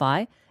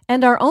 Spotify,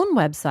 and our own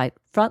website,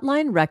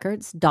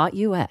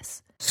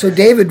 frontlinerecords.us. So,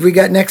 David, we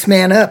got Next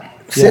Man Up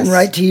sitting Yes.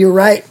 right to your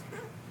right,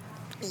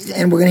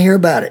 and we're going to hear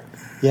about it.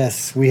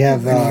 Yes, we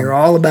have. We're going to hear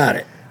all about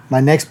it. My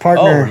next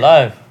partner. Oh,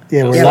 live.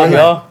 Yeah, we're Yeah, live.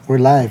 y'all. We're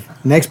live.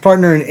 Next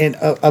partner in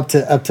up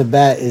to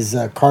bat is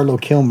Carlo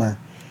Kilmer.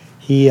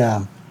 He's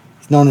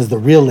known as the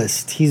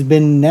Realist. He's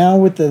been now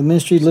with the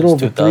ministry a little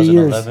Since over 3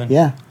 years. 2011.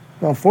 Yeah,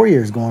 well, 4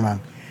 years going on.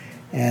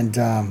 And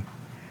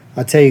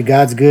I'll tell you,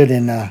 God's good,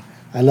 and I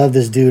love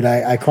this dude.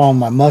 I call him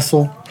my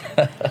muscle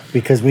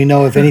because we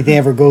know if anything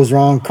ever goes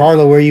wrong,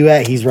 Carlo, where you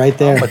at? He's right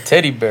there. I'm a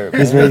teddy bear.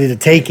 He's man. ready to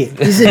take it.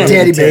 He's a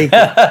teddy bear.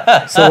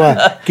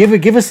 So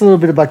give us a little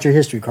bit about your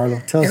history,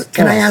 Carlo. Tell us.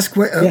 Can tell I us. ask,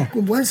 what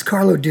does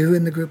Carlo do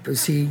in the group?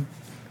 Is he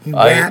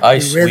rap, I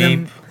he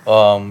rhythm? sweep.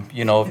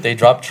 If they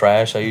drop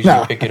trash, I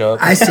usually pick it up.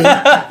 I see.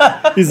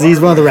 He's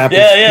one of the rappers.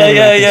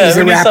 Yeah. He's a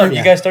We need rapper. some.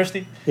 You guys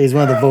thirsty? He's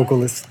one of the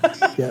vocalists.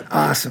 Yeah.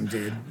 Awesome,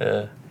 dude.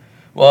 Yeah.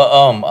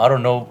 Well, I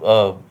don't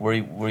know where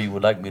you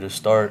would like me to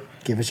start.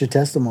 Give us your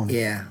testimony.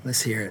 Yeah,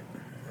 let's hear it.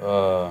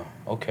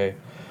 Okay.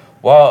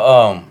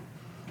 Well,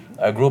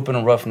 I grew up in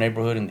a rough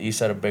neighborhood in the east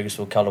side of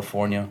Bakersfield,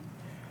 California.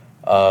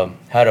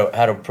 Had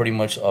a pretty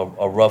much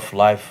a rough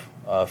life,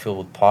 filled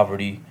with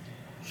poverty.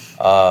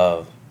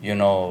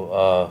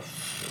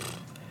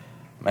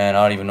 Man,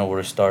 I don't even know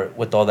where to start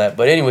with all that.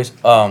 But anyways,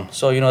 so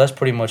that's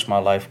pretty much my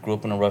life. Grew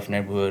up in a rough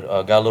neighborhood.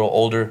 Got a little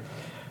older.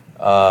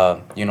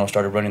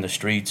 Started running the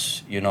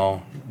streets.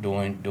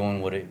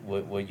 Doing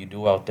what you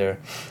do out there.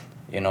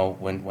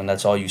 When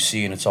that's all you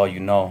see and it's all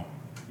you know.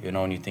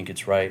 And you think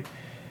it's right.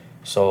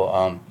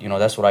 So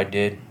that's what I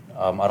did.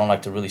 I don't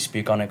like to really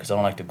speak on it because I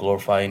don't like to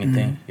glorify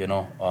anything.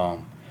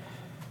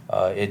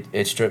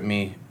 It stripped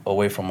me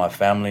away from my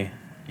family.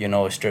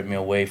 It stripped me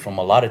away from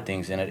a lot of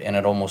things, and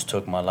it almost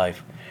took my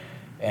life.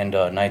 And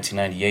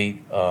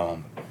 1998,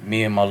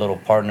 me and my little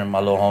partner, my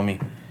little homie,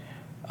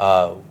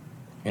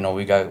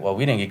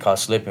 we didn't get caught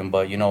slipping,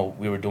 but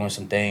we were doing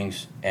some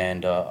things,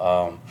 and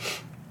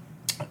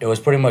it was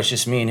pretty much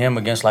just me and him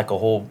against like a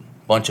whole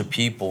bunch of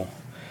people.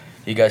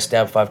 He got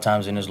stabbed 5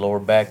 times in his lower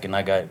back, and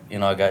I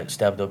got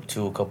stabbed up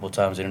too a couple of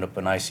times. Ended up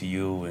in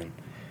ICU, and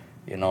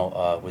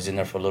was in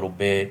there for a little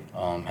bit.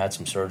 Had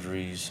some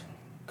surgeries,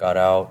 got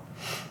out,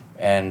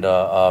 and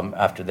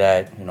after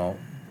that,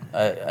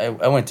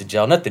 I went to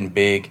jail. Nothing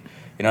big,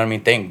 you know what I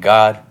mean? Thank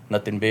God,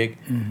 nothing big.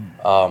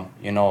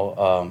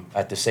 Mm-hmm.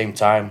 At the same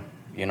time,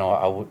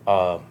 I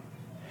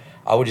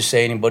would just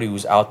say anybody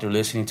who's out there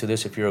listening to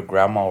this, if you're a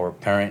grandma or a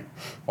parent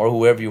or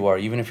whoever you are,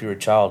 even if you're a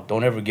child,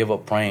 don't ever give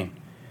up praying.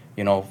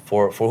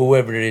 For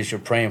whoever it is you're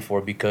praying for,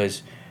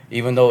 because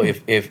even though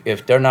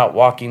if they're not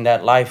walking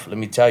that life, let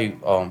me tell you,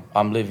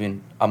 I'm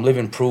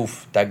living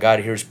proof that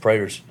God hears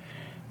prayers,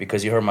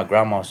 because He heard my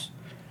grandma's,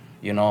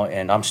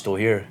 and I'm still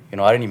here.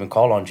 I didn't even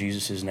call on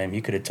Jesus' name.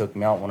 He could have took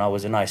me out when I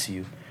was in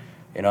ICU.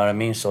 You know what I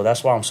mean? So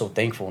that's why I'm so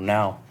thankful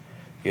now.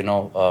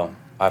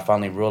 I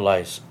finally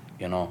realized,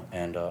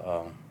 and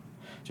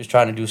just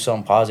trying to do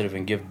something positive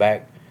and give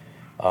back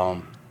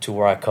to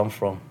where I come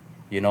from.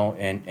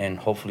 And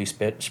hopefully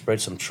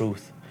spread some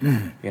truth.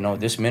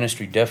 This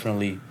ministry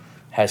definitely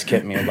has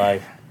kept me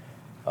alive.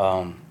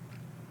 I'm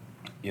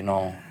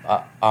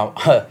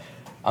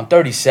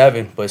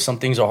 37, but some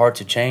things are hard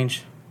to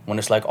change when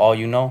it's like all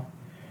you know.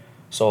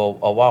 So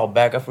a while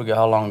back, I forget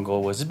how long ago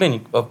it was.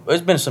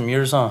 It's been some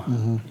years, huh?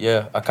 Mm-hmm.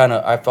 Yeah,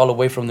 I fell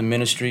away from the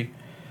ministry,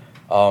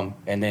 and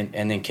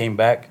then came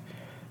back,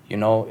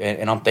 and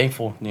I'm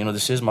thankful.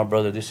 This is my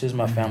brother, this is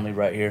my family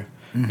right here,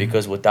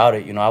 because without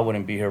it, I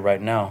wouldn't be here right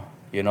now.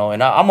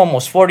 And I'm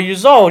almost 40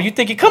 years old. You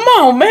thinking, come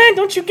on, man,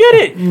 don't you get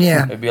it?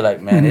 Yeah. It'd be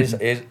like, man,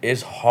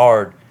 it's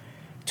hard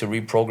to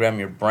reprogram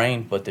your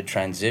brain, but the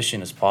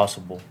transition is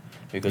possible,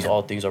 because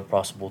all things are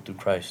possible through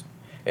Christ.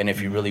 And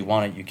if you really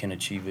want it, you can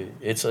achieve it.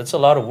 It's a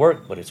lot of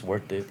work, but it's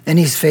worth it. And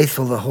He's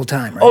faithful the whole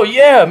time, right? Oh,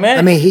 yeah, man.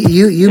 I mean,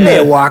 you may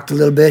have walked a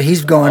little bit.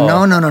 He's going, no,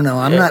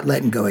 I'm not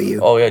letting go of you.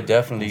 Oh, yeah,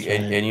 definitely.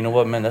 And you know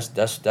what, man?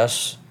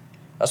 That's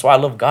why I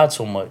love God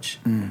so much.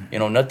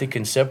 Nothing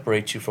can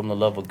separate you from the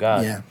love of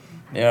God. Yeah.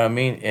 You know what I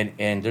mean?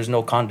 And there's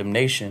no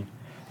condemnation.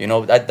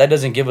 That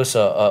doesn't give us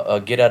a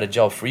get out of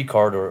jail free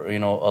card, or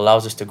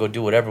allows us to go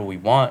do whatever we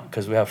want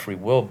because we have free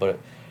will. But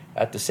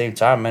at the same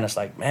time, man, it's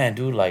like, man,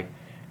 dude, like,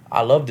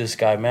 I love this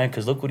guy, man,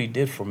 because look what he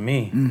did for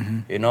me.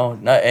 And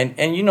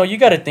you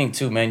got to think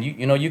too, man.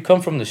 You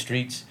come from the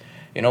streets.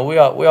 We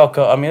all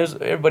come. I mean,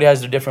 everybody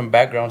has their different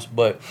backgrounds,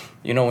 but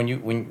when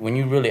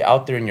you really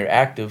out there and you're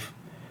active,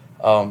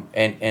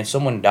 and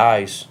someone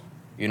dies,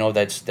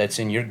 that's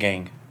in your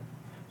gang.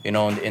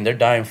 And they're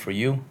dying for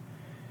you,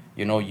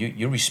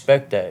 you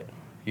respect that,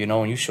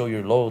 and you show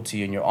your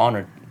loyalty and your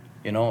honor,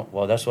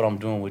 well, that's what I'm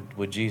doing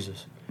with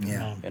Jesus.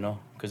 Yeah.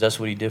 Because that's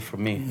what He did for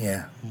me.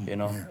 Yeah.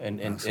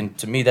 And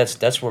to me,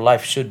 that's where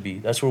life should be.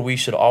 That's where we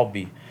should all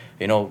be,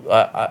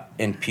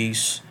 in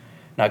peace,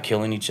 not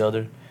killing each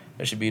other.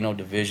 There should be no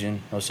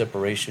division, no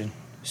separation,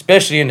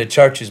 especially in the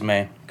churches,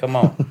 man, Come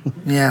on.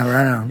 Yeah,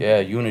 right on. Yeah,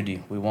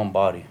 unity. We one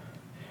body.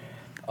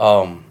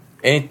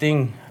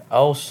 Anything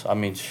else? I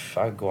mean,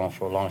 I could go on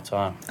for a long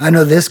time. I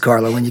know this,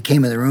 Carlo. When you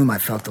came in the room, I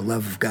felt the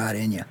love of God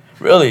in you.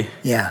 Really?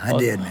 Yeah, I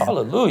did, man.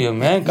 Hallelujah,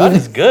 man. God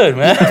is good,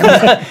 man.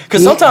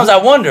 Because sometimes I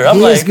wonder. I'm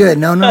like, He is good.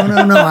 No.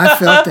 I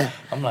felt that.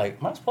 I'm like,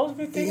 am I supposed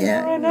to be thinking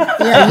that right now?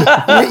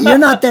 Yeah, you're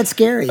not that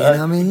scary. You know what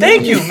I mean?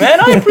 Thank you, man.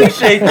 I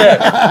appreciate that.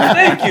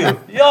 Thank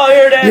you. Y'all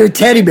hear that? You're a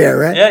teddy bear,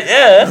 right? Yeah,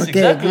 that's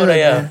exactly what I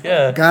am.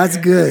 Yeah. God's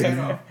good.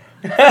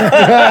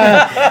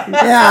 Yeah,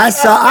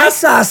 I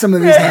saw some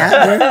of his hat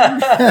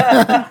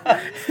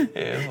there.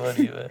 Yeah,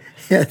 funny, man.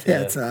 Yeah,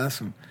 that's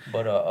awesome.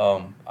 But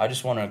I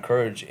just want to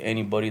encourage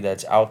anybody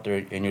that's out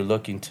there and you're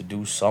looking to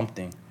do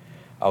something.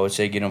 I would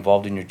say get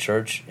involved in your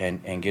church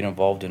and get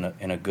involved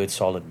in a good,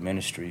 solid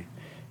ministry,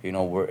 you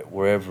know,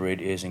 wherever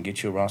it is, and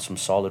get you around some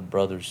solid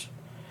brothers.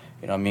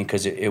 You know what I mean?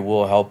 Because it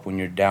will help when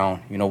you're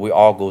down. You know, we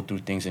all go through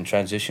things, and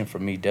transition for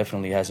me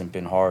definitely hasn't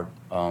been hard.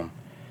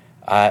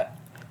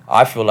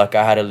 I feel like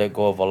I had to let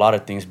go of a lot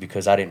of things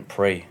because I didn't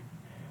pray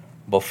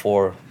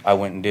before I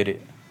went and did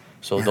it.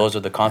 So those are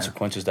the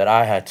consequences that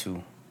I had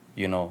to,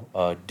 you know,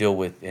 deal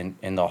with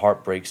in the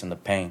heartbreaks and the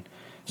pain.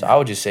 So I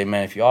would just say,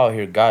 man, if you all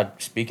hear God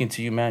speaking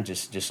to you, man,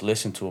 just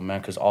listen to him,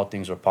 man, because all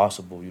things are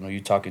possible. You know,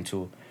 you're talking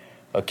to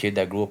a kid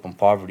that grew up in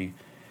poverty.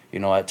 You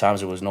know, at times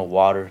there was no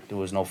water, there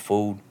was no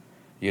food,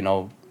 you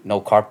know,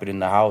 no carpet in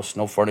the house,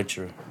 no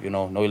furniture, you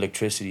know, no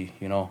electricity,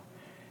 you know.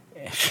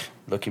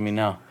 Look at me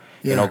now.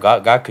 Yeah. You know,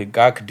 God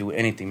could do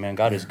anything, man.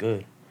 God is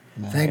good.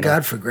 Thank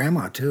God for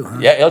Grandma too, huh?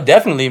 Yeah,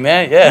 definitely,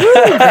 man. Yeah. Woo,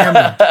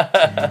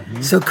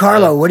 Grandma. So,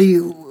 Carlo, what do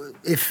you,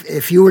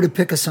 if you were to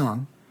pick a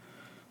song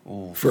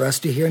for us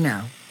to hear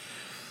now,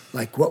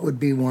 like what would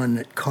be one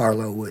that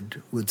Carlo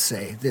would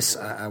say? This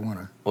I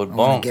want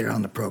to get it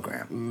on the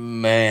program.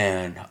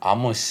 Man,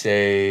 I'm gonna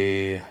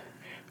say,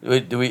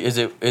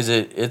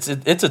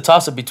 it's a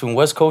toss up between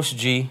West Coast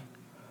G.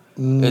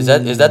 Is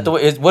that the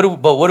way? What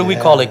do we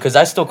call it? Because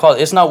I still call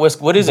it. It's not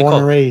West. What is it called?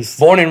 Born and Raised.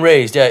 Born and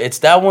Raised. Yeah, it's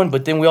that one.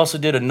 But then we also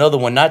did another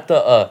one, not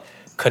the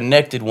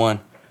Connected one,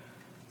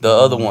 the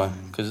other one.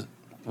 Because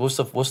what's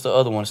the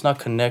other one? It's not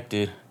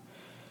Connected.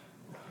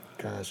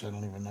 Gosh, I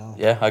don't even know.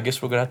 Yeah, I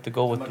guess we're gonna have to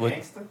go with Born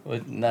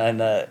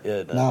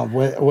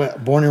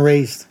and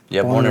Raised.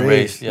 Yeah, Born and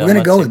Raised. Yeah, we're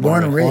gonna go with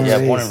Born and Raised. Yeah,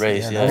 Born and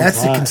Raised. Yeah,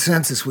 that's the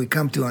consensus we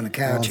come to on the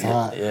couch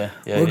here.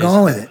 Yeah, we're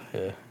going with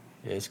it.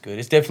 Yeah, it's good.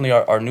 It's definitely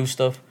our new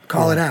stuff.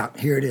 Call it out.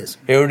 Here it is.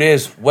 Here it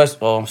is.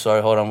 Oh, I'm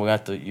sorry. Hold on. We're going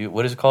to have to...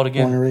 what is it called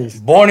again? Born and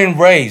Raised. Born and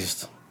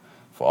Raised.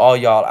 For all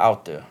y'all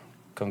out there,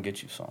 come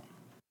get you some.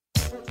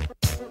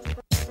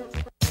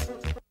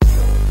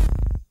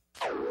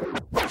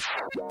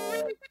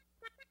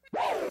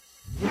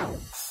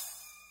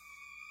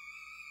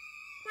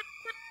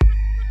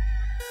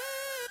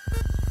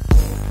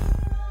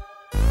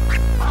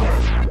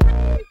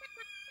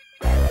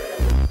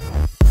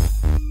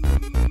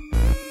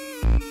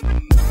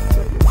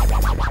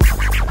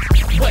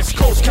 West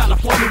Coast,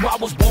 California, where I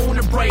was born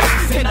and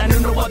raised, and I knew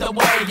no other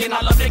way, and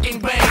I love the gang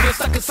bang, it's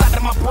stuck inside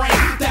of my brain,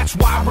 that's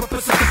why I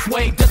represent this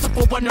way,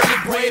 discipline for an early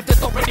grave,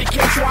 that's already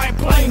came, so I ain't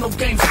playing no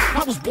games,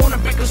 I was born in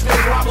Bakersfield,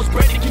 where I was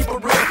bred to keep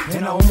it real,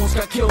 and I almost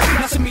got killed,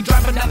 now see me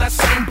driving down that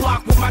same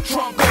block with my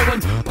trunk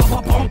going,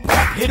 pop, pop,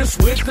 pop, hit a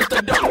switch, cause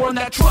the door on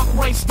that truck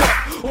raced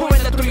up, or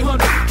in the 300,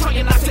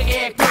 trying not to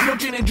act, no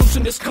gin and juice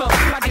in this cup,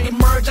 I get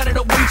merged out of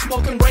the weed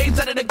smoking, raised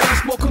out of the gun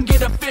smoke, come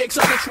get a fix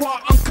of this raw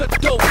uncut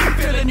dope,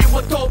 filling you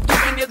with dope,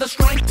 giving you the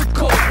strength to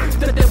cope.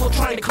 The devil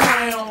trying to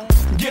clown.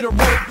 Get a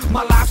rope,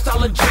 my lifestyle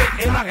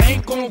legit, and I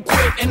ain't gonna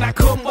quit. And I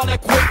come while I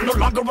quit, no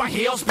longer a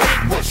hell spit.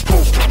 West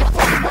Coast,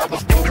 California, I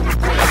was born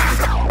and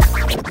raised.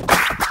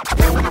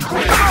 Born and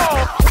raised.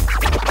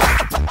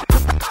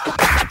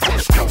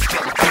 West Coast,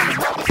 California,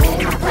 I was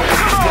born and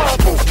raised. West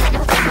Coast,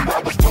 California,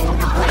 I was born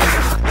and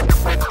raised.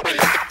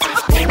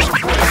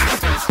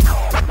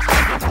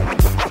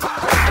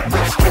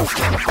 West Coast,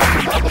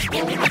 California, I was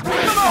born and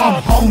raised.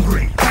 I'm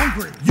hungry.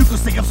 You can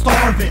say I'm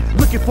starving,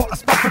 looking for a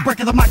spot to break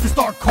the mic and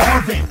start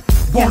carving.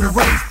 Born and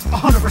raised,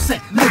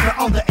 100% living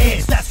on the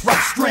edge. That's right,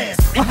 stress.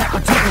 What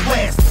happened to the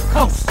West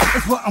Coast?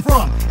 It's where I'm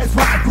from. It's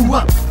where I grew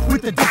up.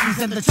 With the Dickies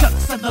and the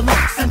Chucks and the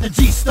Lumps and the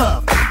G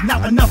stuff.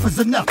 Now enough is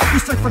enough. You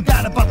straight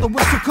forgot about the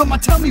West, so come on,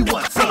 tell me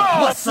what's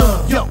up. What's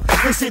up? Yo,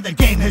 they say the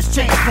game has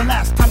changed. The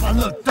last time I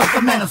looked up,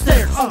 the man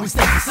upstairs always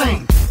stays the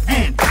same.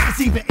 And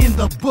it's even in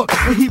the book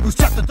in Hebrews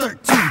chapter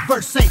 13,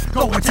 verse 8.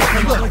 Go and take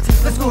a look.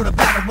 Let's go to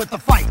battle with the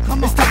fight.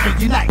 It's time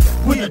to unite.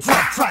 When the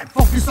drug tribe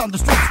focus on the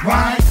streets,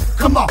 right?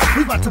 Come on,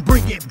 we about to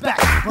bring it back.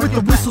 With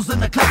the whistles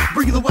and the clap,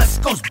 bringing the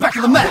West Coast back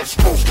to the match. West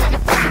Coast,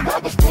 California, I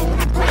was born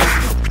and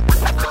raised.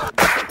 West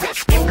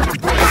Coast,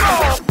 California,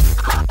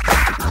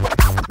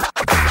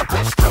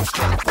 West Coast,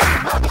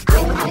 California, I was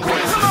born and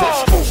raised. West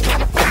Coast,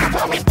 California,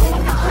 I was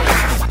born and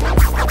raised.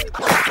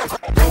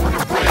 Born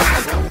and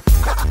raised.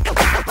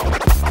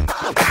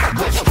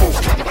 West Coast,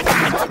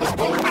 California, I was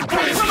born and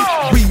raised.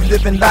 We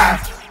living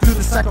life through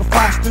the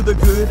sacrifice, through the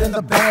good and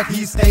the bad.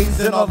 He stays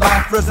in our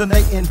life,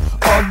 resonating.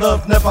 All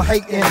love, never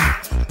hating.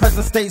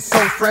 present state so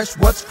fresh,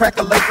 what's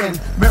crackalating,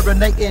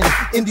 marinating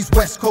in these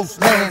West Coast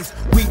lands.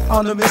 We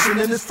on a mission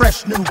in this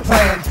fresh new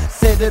plan.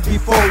 Said it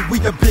before, we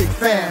a big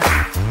fan.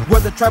 We're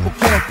the tribal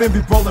camp and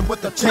we rolling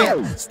with the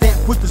champ.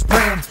 Stamp with this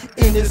brand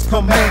in his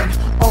command.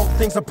 All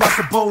things are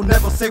possible,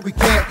 never say we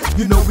can't.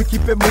 You know we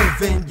keep it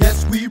moving,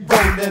 yes we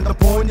rollin'. The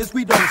point is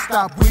we don't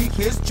stop, we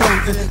his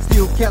chosen.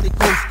 Still Cali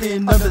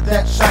coasting under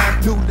that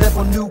shine. New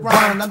level, new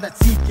rhyme, I'm that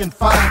seek and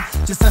find.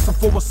 Just asking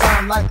for a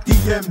sign like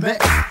DMX.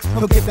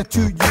 I'll get that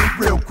to you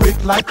real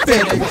quick like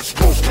FedEx. West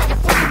Coast,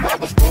 California, I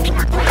was born in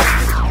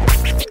grass.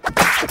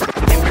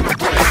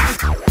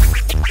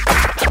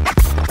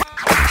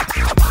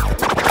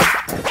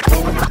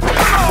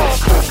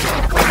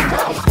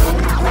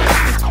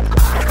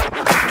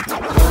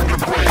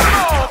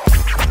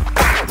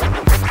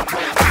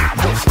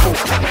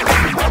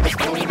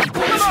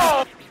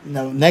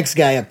 Now, next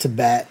guy up to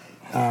bat,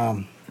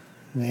 I'm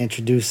going to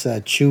introduce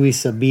Chewy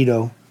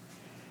Sabito,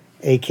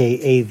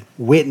 a.k.a.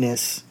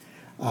 Witness.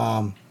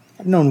 I've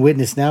known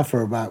Witness now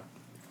for about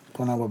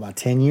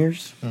 10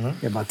 years? Yeah,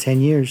 about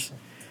 10 years.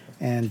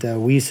 And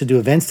we used to do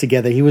events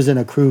together. He was in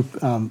a crew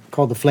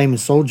called the Flaming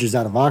Soldiers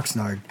out of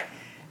Oxnard,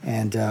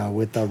 and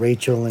with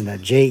Rachel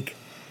and Jake.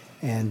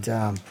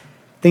 And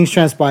things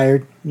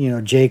transpired. You know,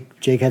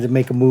 Jake had to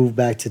make a move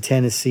back to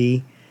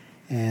Tennessee.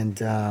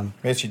 And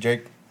miss you,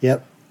 Jake.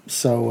 Yep.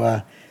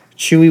 So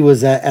Chewy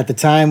was at the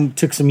time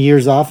took some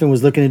years off and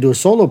was looking to do a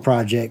solo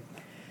project.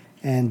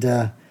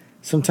 And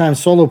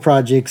sometimes solo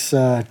projects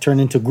turn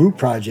into group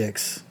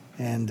projects.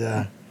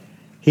 And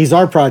he's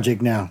our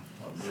project now.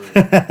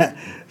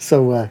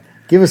 So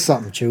give us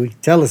something, Chewy.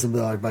 Tell us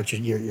about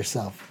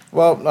yourself.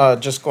 Well,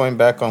 just going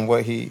back on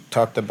what he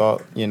talked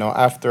about, you know,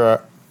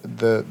 after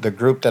the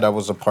group that I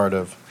was a part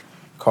of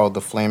called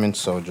the Flaming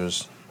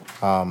Soldiers,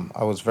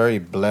 I was very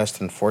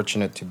blessed and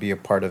fortunate to be a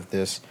part of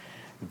this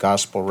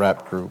gospel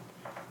rap group.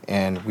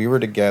 And we were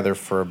together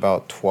for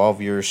about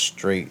 12 years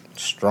straight,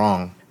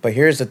 strong. But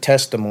here's the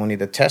testimony.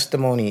 The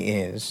testimony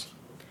is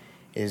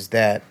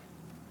that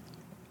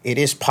it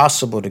is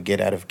possible to get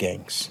out of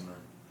gangs,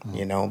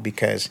 you know,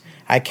 because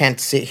I can't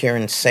sit here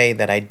and say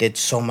that I did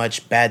so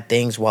much bad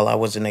things while I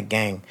was in a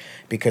gang.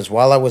 Because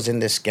while I was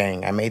in this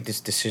gang, I made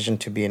this decision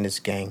to be in this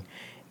gang.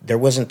 There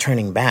wasn't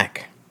turning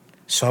back.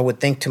 So I would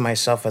think to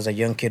myself as a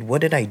young kid,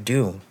 what did I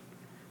do?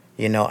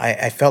 You know,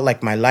 I felt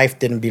like my life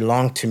didn't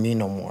belong to me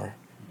no more.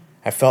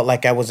 I felt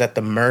like I was at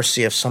the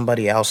mercy of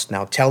somebody else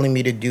now, telling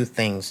me to do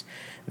things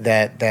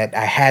that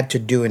I had to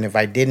do. And if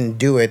I didn't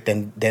do it,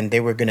 then they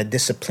were going to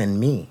discipline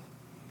me.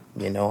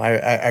 You know,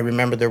 I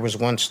remember there was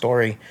one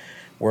story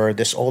where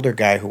this older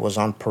guy who was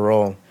on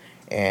parole,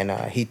 and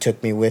he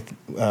took me with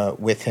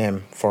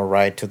him for a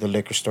ride to the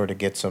liquor store to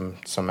get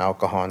some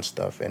alcohol and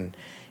stuff. And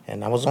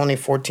I was only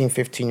 14,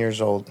 15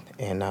 years old.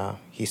 And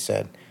he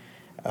said,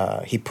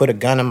 he put a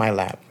gun in my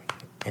lap.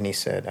 And he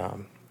said,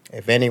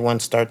 if anyone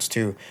starts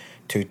to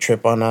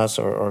trip on us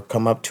or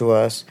come up to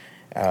us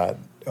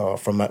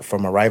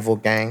from a rival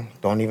gang,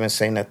 don't even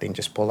say nothing.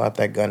 Just pull out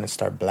that gun and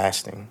start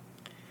blasting.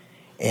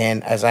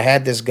 And as I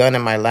had this gun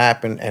in my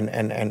lap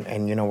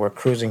and you know, we're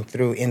cruising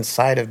through,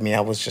 inside of me,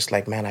 I was just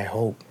like, man, I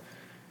hope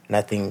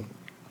nothing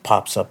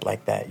pops up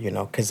like that, you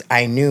know, because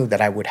I knew that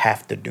I would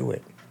have to do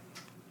it.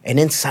 And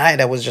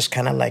inside, I was just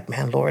kind of like,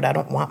 man, Lord, I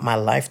don't want my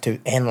life to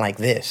end like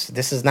this.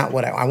 This is not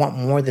what I want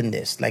more than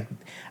this. Like,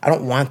 I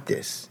don't want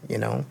this, you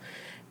know.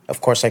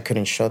 Of course, I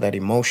couldn't show that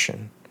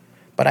emotion.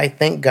 But I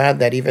thank God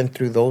that even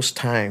through those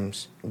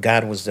times,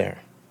 God was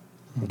there.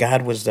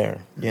 God was there,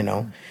 you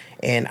know.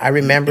 And I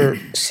remember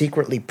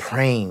secretly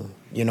praying,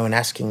 you know, and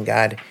asking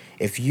God,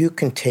 if you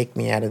can take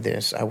me out of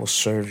this, I will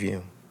serve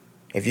you.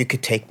 If you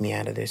could take me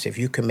out of this, if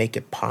you can make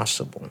it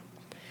possible.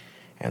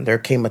 And there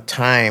came a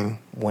time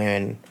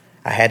when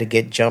I had to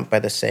get jumped by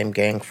the same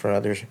gang for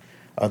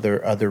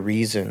other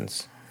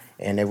reasons.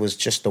 And it was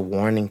just a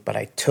warning. But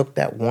I took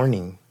that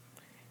warning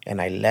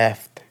and I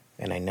left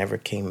and I never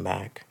came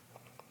back.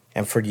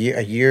 And for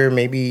a year,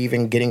 maybe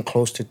even getting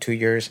close to 2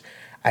 years,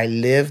 I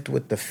lived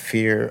with the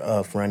fear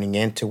of running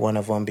into one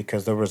of them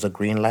because there was a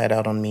green light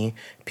out on me.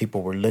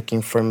 People were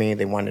looking for me.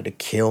 They wanted to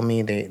kill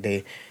me.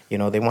 They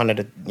wanted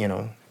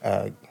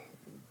to,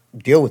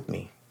 deal with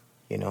me,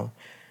 you know.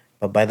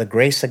 But by the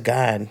grace of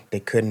God, they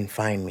couldn't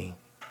find me.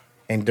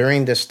 And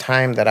during this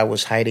time that I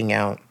was hiding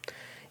out,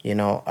 you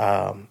know,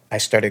 I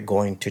started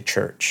going to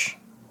church,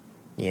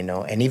 you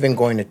know, and even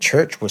going to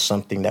church was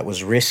something that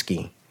was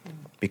risky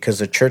because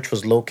the church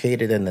was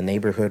located in the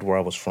neighborhood where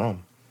I was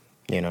from,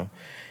 you know.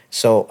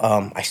 So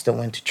I still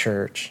went to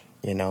church,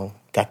 you know,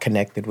 got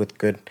connected with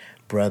good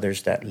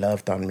brothers that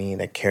loved on me,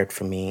 that cared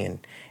for me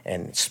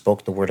and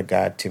spoke the word of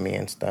God to me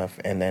and stuff.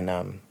 And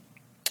then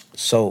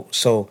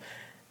so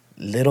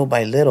little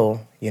by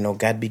little, you know,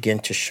 God began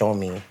to show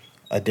me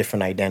a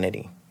different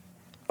identity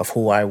of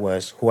who I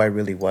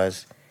really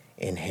was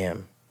in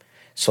him.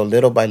 So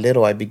little by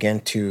little, I began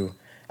to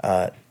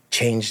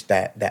change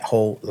that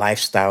whole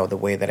lifestyle, the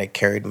way that I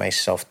carried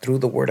myself through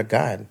the word of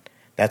God.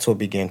 That's what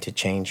began to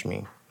change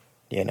me,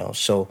 you know.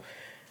 So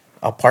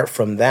apart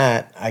from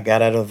that, I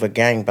got out of a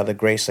gang by the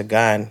grace of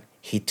God.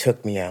 He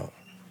took me out.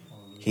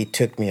 He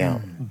took me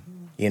out.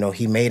 You know,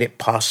 he made it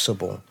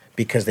possible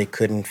because they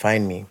couldn't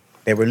find me.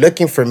 They were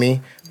looking for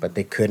me, but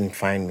they couldn't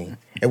find me.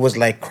 It was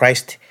like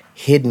Christ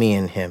hid me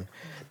in him,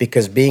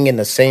 because being in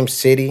the same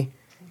city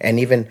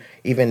and even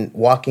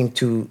walking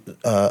to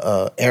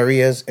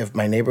areas of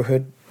my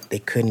neighborhood, they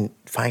couldn't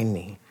find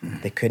me.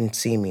 They couldn't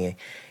see me.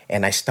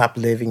 And I stopped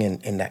living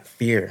in that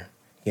fear,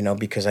 you know,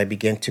 because I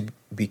began to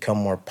become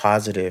more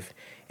positive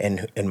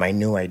in my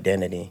new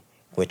identity,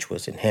 which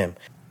was in him.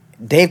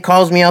 Dave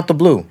calls me out the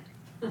blue.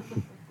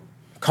 And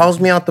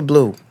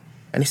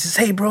he says,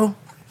 hey, bro,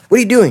 what are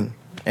you doing?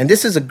 And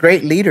this is a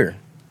great leader,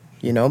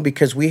 you know,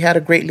 because we had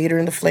a great leader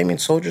in the Flaming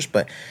Soldiers,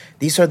 but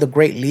these are the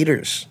great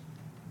leaders,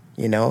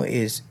 you know,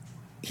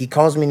 he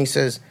calls me and he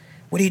says,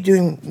 what are you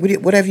doing?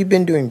 What have you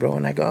been doing, bro?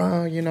 And I go,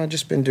 oh, you know,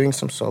 just been doing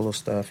some solo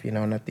stuff, you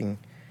know, nothing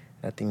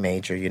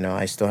major, you know.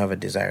 I still have a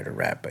desire to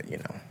rap, but, you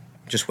know,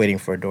 just waiting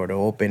for a door to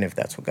open if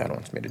that's what God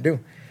wants me to do.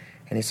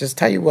 And he says,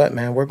 tell you what,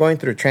 man, we're going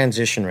through a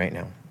transition right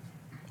now.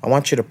 I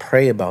want you to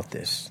pray about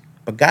this.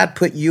 But God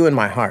put you in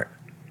my heart.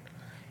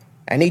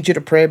 I need you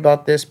to pray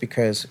about this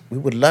because we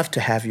would love to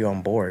have you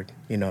on board,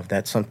 you know, if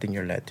that's something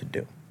you're led to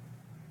do.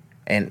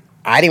 And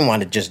I didn't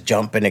want to just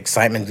jump in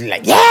excitement and be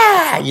like,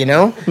 yeah, you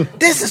know,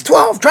 this is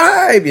 12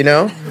 Tribe, you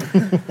know.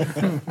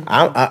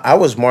 I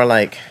was more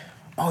like,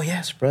 oh,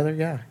 yes, brother,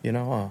 yeah, you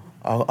know,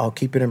 I'll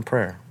keep it in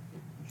prayer,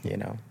 you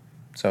know.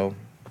 So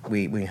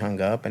we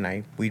hung up and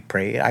I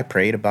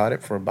prayed about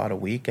it for about a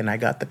week, and I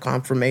got the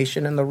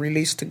confirmation and the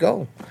release to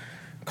go.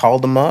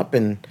 Called them up,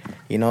 and,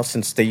 you know,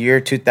 since the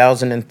year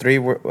 2003,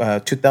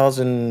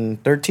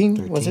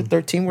 2013, was it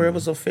 13 where it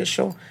was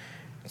official?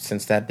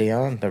 Since that day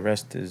on, the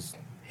rest is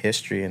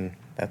history, and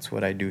that's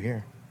what I do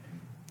here.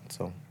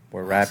 So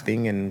we're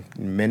rapping and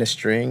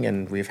ministering,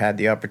 and we've had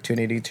the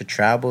opportunity to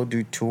travel,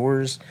 do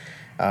tours,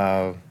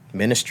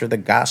 minister the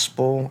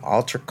gospel,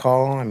 altar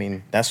call. I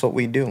mean, that's what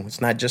we do.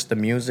 It's not just the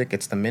music,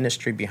 it's the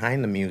ministry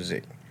behind the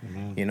music.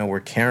 Mm-hmm. You know, we're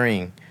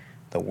carrying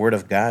the word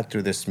of God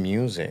through this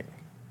music,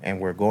 and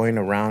we're going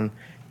around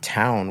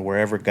town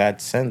wherever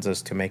God sends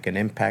us to make an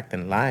impact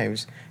in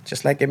lives,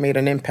 just like it made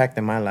an impact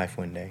in my life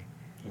one day.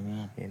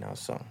 Amen. You know,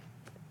 so.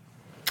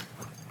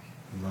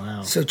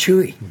 Wow. So,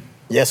 Chewy.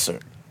 Yes, sir.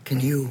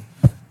 Can you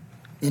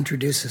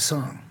introduce a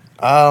song?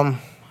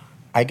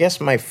 I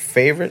guess my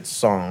favorite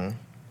song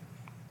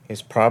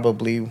is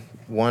probably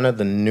one of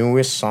the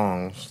newest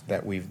songs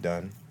that we've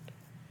done.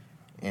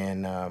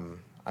 And, I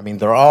mean,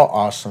 they're all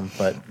awesome,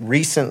 but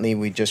recently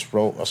we just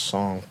wrote a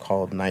song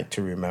called Night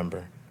to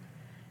Remember.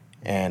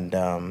 And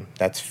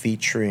that's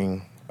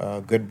featuring a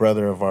good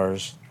brother of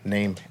ours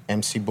named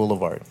MC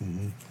Boulevard.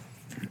 Mm-hmm.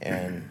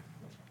 And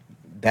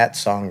that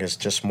song is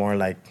just more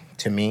like,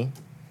 to me,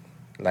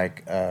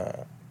 like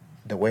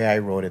the way I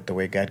wrote it, the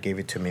way God gave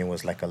it to me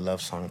was like a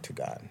love song to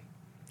God.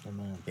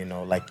 Amen. You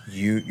know, like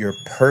your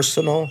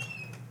personal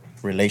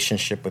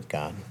relationship with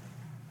God,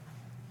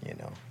 you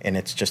know, and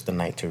it's just a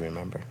night to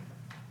remember,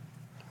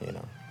 you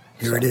know.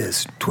 Here it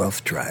is,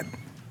 12th Tribe.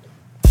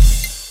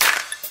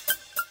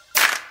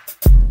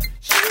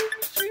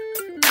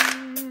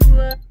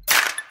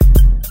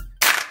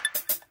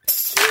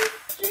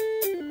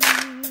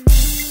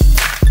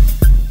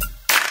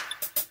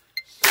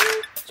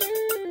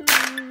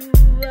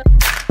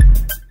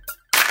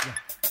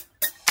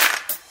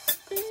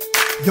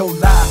 Yo,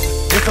 lie,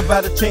 it's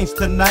about to change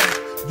tonight.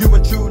 You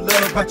and true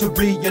love about to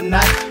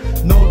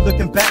reunite. No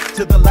looking back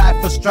to the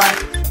life of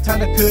strife. Time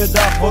to cut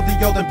off all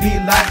the old and be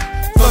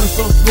light. Floating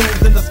so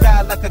smooth in the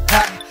sky like a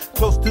kite.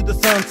 Close to the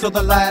sun so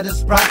the light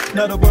is bright.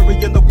 Not a worry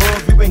in the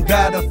world, you ain't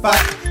gotta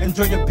fight.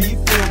 Enjoy your beef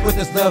filled with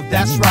this love,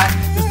 that's right.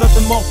 There's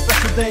nothing more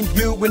special than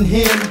you and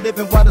him.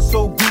 Living water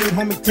so good,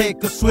 homie,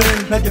 take a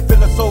swim. Now you're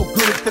feeling so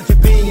good cause you're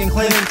being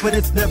cleansed. But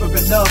it's never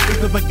enough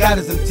because what God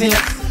is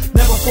intense.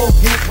 Never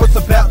forget what's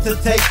about to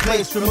take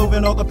place.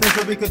 Removing all the pain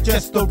so we could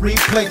just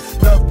replace.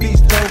 Love,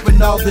 peace, love,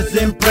 and all this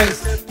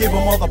embrace. Give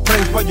them all the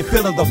praise while you're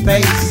feeling the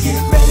bass.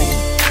 Get ready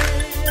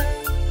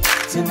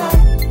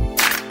tonight.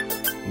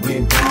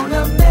 We're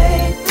gonna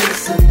make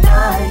this a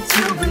night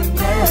to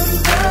remember.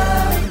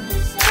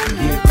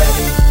 Get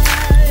ready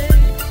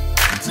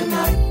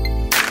tonight.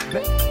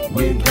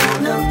 We're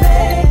gonna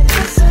make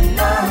this a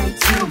night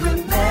to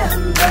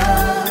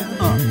remember.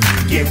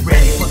 Get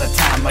ready for the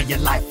time of your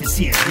life is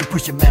here. We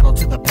push your metal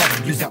to the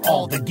pedal, using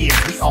all the gear.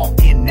 We all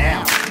in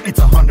now.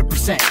 It's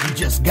 100%. You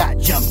just got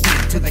jumped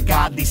into the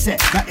godly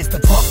set. Now it's the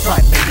 12th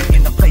Tribe, baby,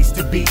 in the place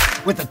to be.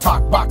 With the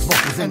talk box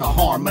vocals and the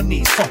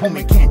harmonies. So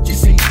homie, can't you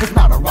see? It's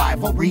not a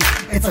rivalry.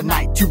 It's a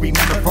night to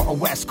remember for a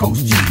West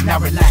Coast G. Now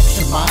relax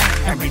your mind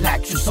and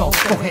relax your soul.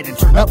 Go ahead and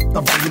turn up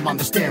the volume on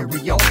the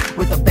stereo.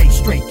 With the bass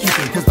straight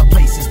kicking, cause the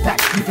place is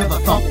packed. You feel the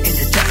thump in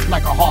your chest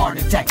like a heart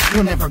attack.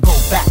 You'll never go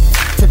back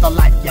to the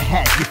life you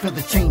had. You feel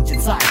the change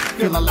inside,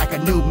 feeling like a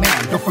new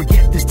man. Don't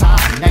forget this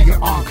time, now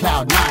you're on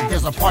cloud 9.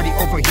 There's a party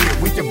over here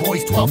with your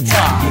boys 12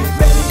 Tribe. Get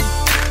ready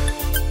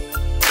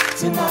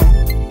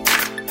tonight.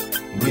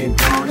 We're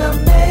gonna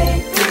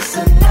make this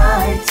a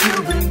night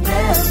to remember.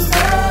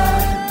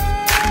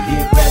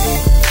 Get ready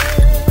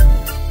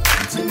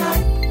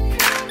tonight.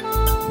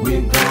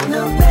 We're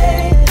gonna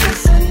make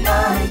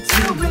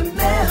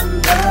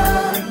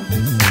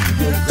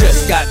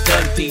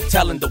gun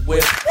detailing the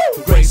whip.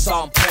 Grace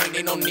on point,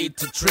 ain't no need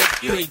to trip.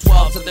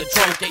 312 to the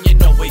trunk, and you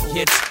know it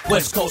hits.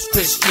 West Coast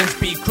Christians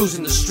be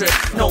cruising the strip.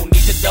 No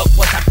need to doubt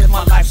what I feel,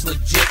 my life's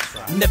legit.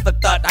 Never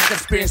thought I could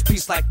experience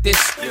peace like this.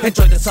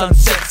 Enjoy the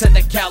sunsets and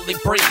the Cali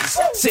breeze.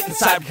 Sitting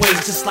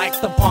sideways just like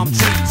the palm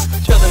trees.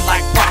 Feeling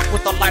like rock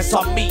with the lights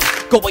on me.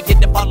 Go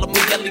ahead and follow me,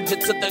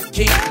 allegiance to the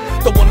king.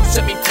 The one who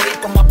set me free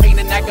from my pain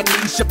and agony.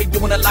 Should be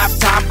doing a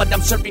lifetime, but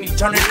I'm serving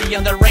eternity.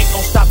 And there ain't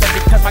no stopping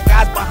because my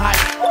God's behind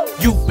me.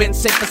 You've been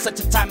saved for such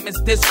a time as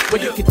this,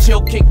 where you can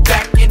chill, kick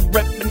back, and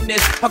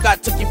reminisce how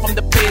God took you from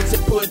the pits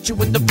and put you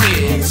in the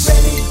biz. Get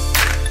ready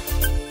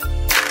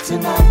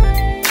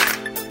tonight.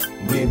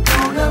 We're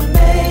gonna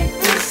make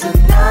this a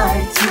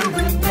night to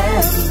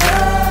remember.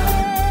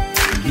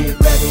 Get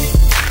ready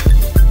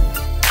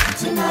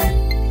tonight.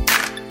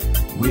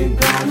 We're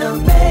gonna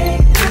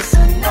make this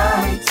a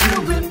night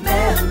to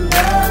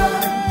remember.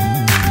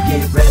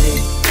 Get ready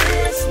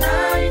this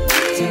night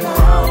we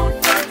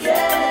won't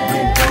forget.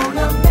 We're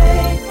gonna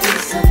make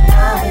this a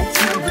night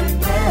to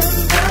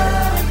remember.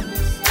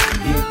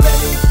 Get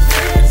ready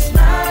this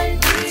night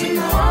we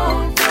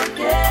won't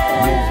forget.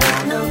 We're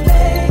gonna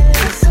make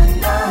this a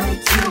night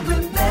to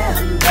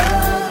remember.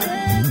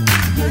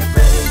 Get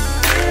ready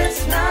this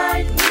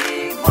night we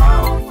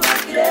won't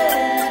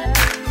forget.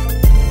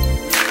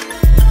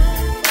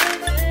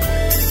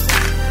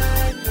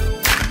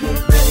 Get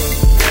ready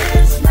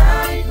this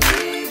night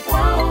we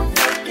won't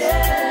forget. Get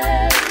ready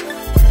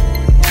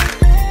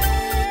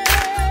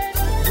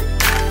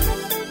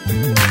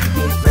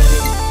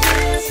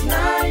this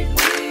night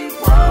we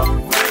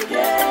won't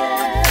forget.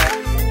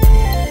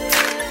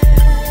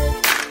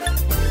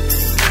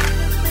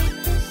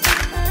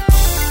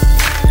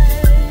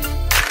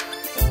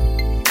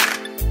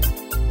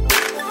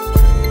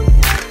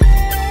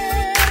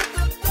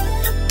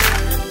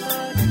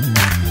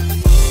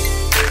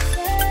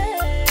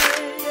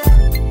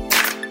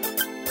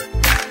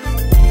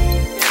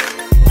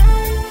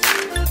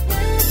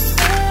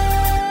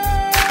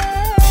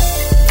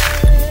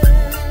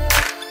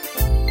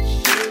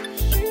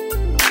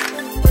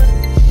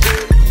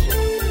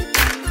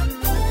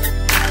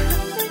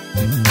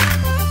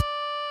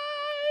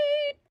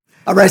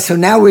 All right, so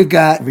now we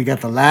got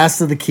the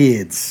last of the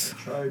kids.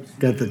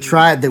 Got the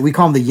tribe that we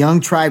call them the young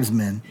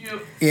tribesmen.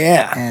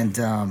 Yeah.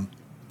 And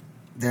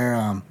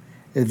they're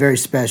very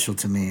special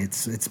to me.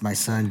 It's my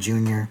son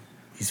Junior.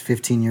 He's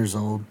 15 years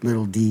old,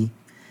 little D,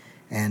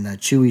 and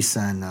Chewy's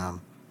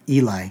son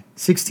Eli,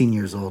 16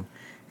 years old.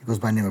 He goes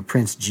by the name of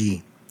Prince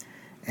G.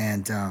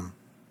 And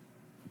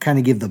kind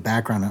of give the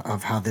background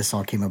of how this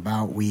all came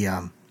about. We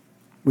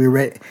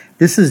read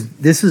this is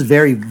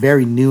very,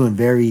 very new and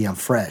very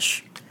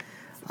fresh.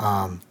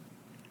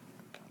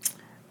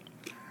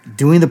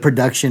 Doing the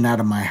production out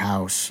of my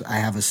house, I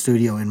have a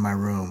studio in my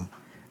room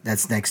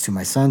that's next to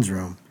my son's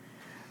room.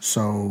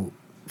 So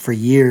for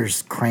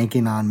years,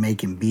 cranking on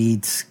making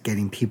beats,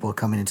 getting people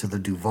coming into the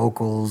do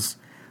vocals,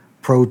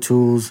 Pro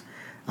Tools.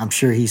 I'm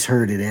sure he's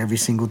heard it every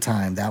single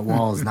time. That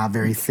wall is not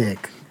very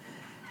thick.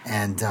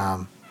 And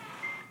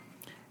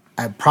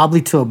I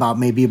probably to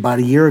maybe about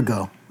a year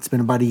ago. It's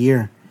been about a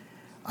year.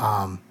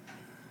 I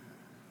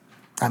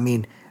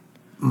mean,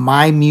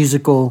 my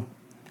musical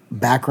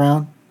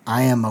background,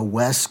 I am a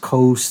West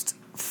Coast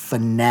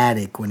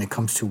fanatic when it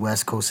comes to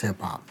West Coast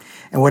hip-hop.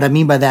 And what I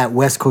mean by that,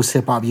 West Coast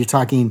hip-hop, you're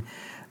talking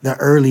the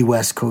early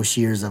West Coast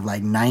years of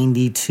like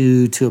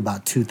 92 to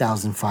about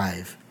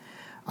 2005.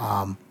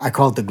 I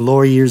call it the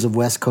glory years of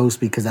West Coast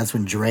because that's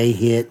when Dre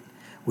hit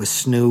with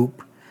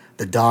Snoop,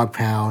 the Dogg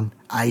Pound,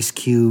 Ice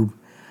Cube,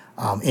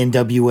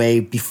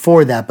 NWA.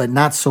 Before that, but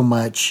not so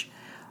much.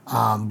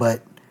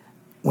 But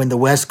when the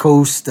West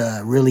Coast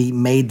really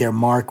made their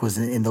mark was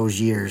in those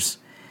years.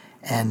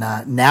 And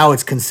now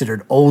it's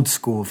considered old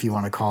school, if you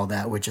want to call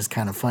that, which is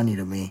kind of funny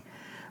to me.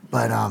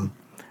 But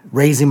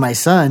raising my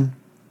son,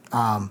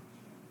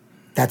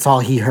 that's all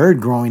he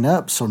heard growing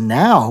up. So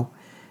now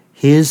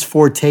his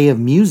forte of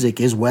music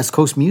is West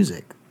Coast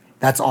music.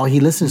 That's all he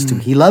listens to.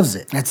 He loves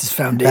it. That's his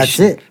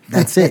foundation.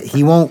 That's it.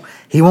 He won't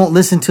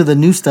listen to the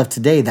new stuff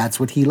today. That's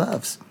what he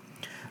loves.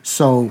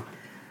 So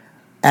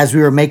as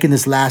we were making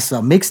this last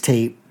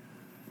mixtape,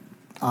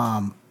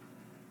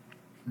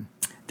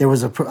 there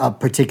was a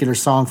particular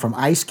song from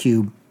Ice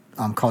Cube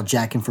called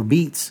Jackin' for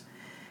Beats.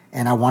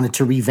 And I wanted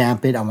to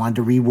revamp it. I wanted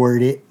to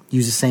reword it,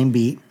 use the same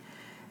beat.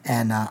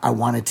 And I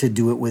wanted to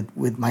do it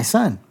with my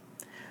son.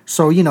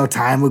 So,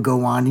 time would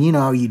go on.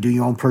 You do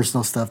your own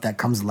personal stuff. That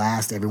comes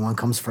last. Everyone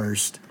comes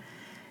first.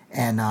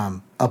 And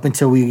up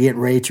until we get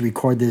ready to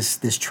record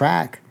this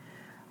track,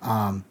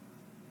 I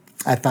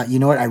thought, you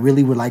know what? I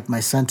really would like my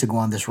son to go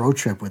on this road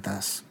trip with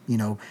us.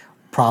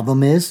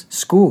 Problem is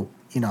school.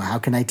 How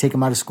can I take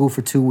him out of school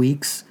for 2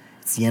 weeks?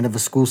 It's the end of a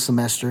school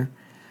semester.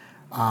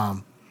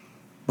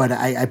 But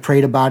I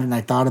prayed about it and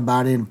I thought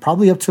about it. And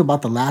probably up to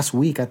about the last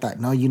week, I thought,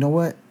 no, you know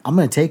what? I'm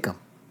going to take him.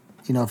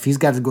 If he's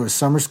got to go to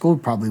summer school,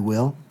 probably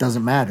will.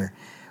 Doesn't matter.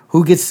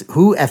 Who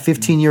at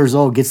 15 years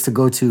old gets to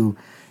go to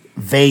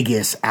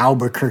Vegas,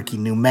 Albuquerque,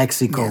 New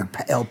Mexico,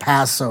 El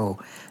Paso,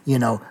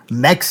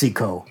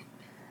 Mexico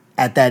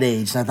at that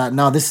age. And I thought,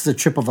 no, this is a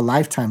trip of a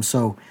lifetime.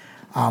 So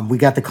we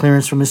got the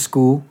clearance from his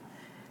school.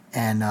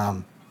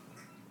 And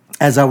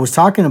as I was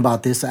talking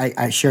about this,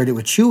 I shared it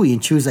with Chewy.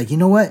 And Chewy's like, you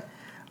know what?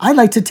 I'd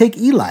like to take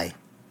Eli.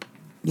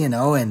 You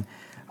know, and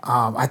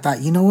I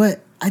thought, you know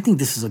what? I think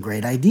this is a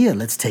great idea.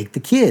 Let's take the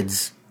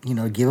kids. You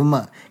know, give them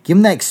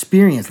that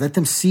experience. Let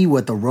them see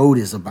what the road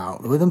is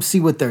about. Let them see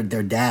what their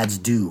dads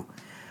do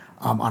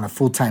on a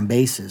full-time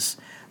basis.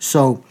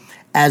 So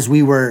as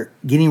we were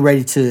getting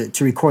ready to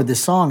record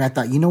this song, I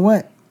thought, you know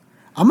what?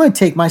 I'm going to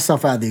take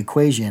myself out of the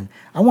equation.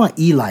 I want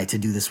Eli to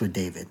do this with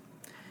David.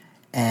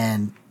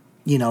 And,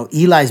 you know,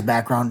 Eli's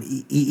background,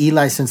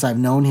 Eli, since I've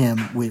known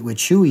him with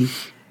Chewy,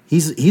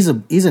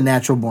 he's a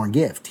natural-born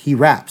gift. He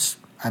raps.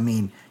 I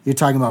mean, you're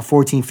talking about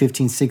 14,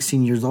 15,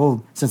 16 years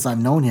old since I've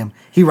known him.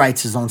 He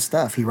writes his own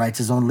stuff. He writes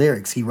his own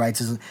lyrics. He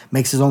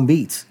makes his own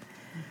beats.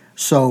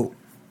 So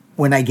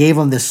when I gave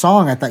him this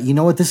song, I thought, you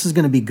know what, this is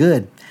going to be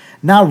good.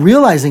 Now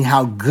realizing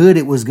how good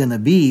it was going to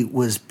be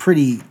was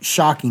pretty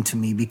shocking to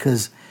me,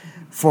 because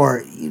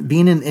for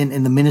being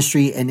in the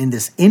ministry and in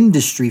this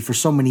industry for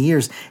so many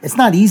years, it's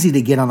not easy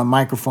to get on a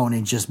microphone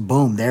and just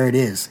boom, there it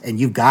is, and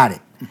you've got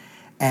it.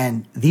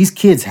 And these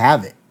kids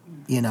have it,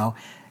 you know.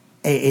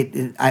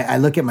 I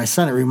look at my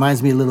son, it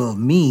reminds me a little of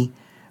me,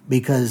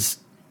 because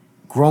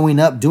growing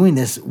up doing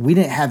this, we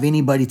didn't have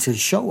anybody to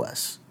show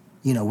us.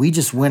 You know, we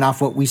just went off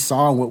what we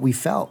saw and what we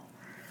felt.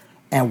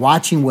 And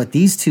watching what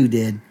these two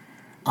did,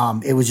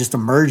 it was just a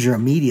merger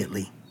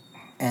immediately.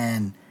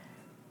 And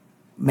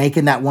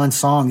making that one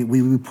song,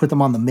 we put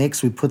them on the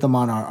mix, we put them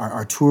on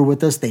our tour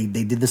with us. They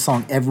did the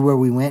song everywhere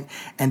we went,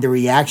 and the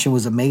reaction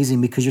was amazing,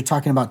 because you're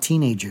talking about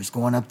teenagers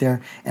going up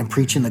there and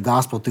preaching the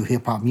gospel through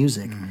hip-hop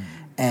music.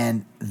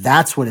 And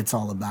that's what it's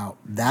all about.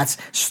 That's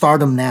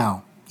stardom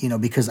now, you know,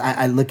 because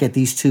I look at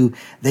these two,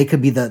 they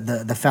could be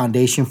the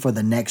foundation for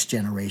the next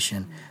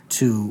generation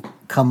to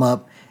come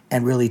up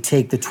and really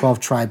take the 12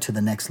 Tribe to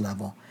the next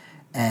level.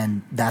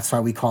 And that's why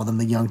we call them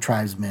the Young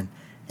Tribesmen.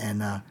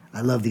 And I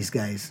love these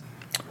guys.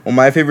 Well,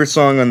 my favorite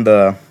song on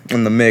the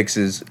mix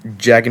is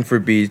Jackin' for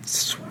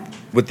Beats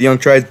with the Young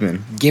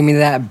Tribesmen. Give me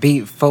that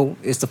beat, folk.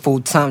 It's the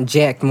full-time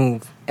jack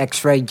move.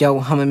 X-ray, yo,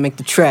 hum and make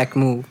the track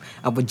move.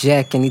 I would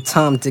jack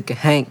anytime, Dick and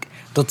Hank.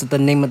 Those are the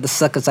name of the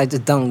suckers I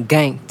just done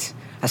ganked.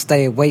 I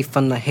stay away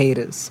from the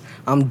haters.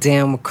 I'm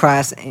down with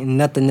Christ, ain't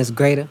nothing is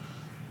greater.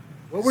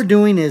 What we're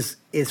doing is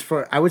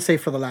for, I would say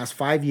for the last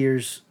 5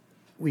 years,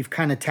 we've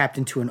kind of tapped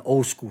into an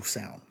old school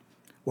sound.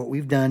 What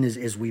we've done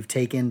is we've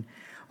taken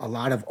a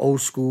lot of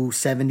old school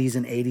 70s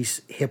and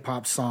 80s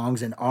hip-hop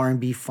songs and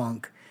R&B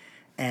funk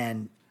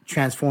and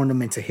transformed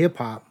them into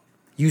hip-hop,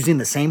 using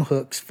the same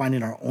hooks,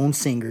 finding our own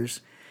singers,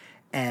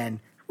 and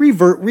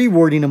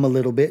rewording them a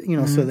little bit, you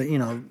know, so that, you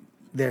know,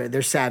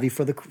 they're savvy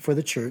for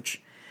the church.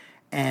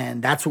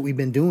 And that's what we've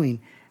been doing.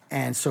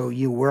 And so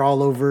we're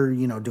all over,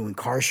 you know, doing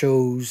car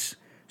shows,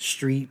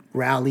 street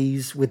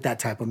rallies with that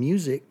type of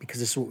music,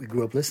 because this is what we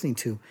grew up listening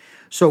to.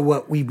 So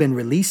what we've been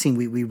releasing,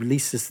 we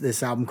released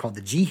this album called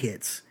the G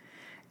Hits.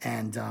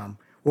 And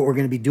what we're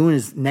going to be doing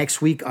is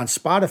next week on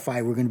Spotify,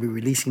 we're going to be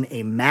releasing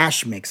a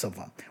mash mix of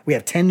them. We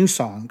have 10 new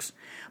songs,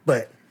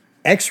 but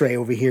X-Ray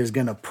over here is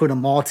going to put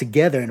them all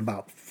together in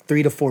about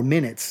 3 to 4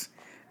 minutes,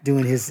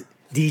 doing his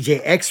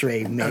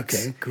DJXRAY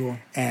mix. Okay, cool.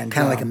 And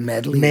kind of like a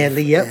medley.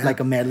 Like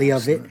a medley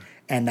of it.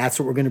 And that's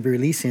what we're going to be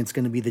releasing. It's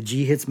going to be the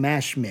G Hits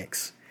Mash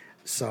Mix.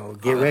 So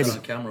get ready. That's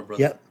on camera,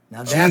 brother. Yep.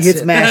 Now G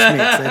Hits Mash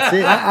Mix. That's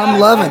it. I'm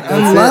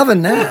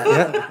loving that.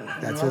 Yep.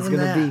 That's what it's going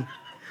to be.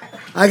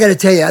 I got to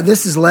tell you,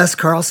 this is Les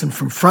Carlsen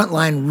from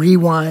Frontline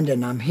Rewind,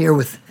 and I'm here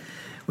with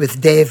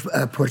Dave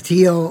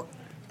Portillo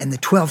and the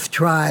 12th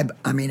Tribe.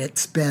 I mean,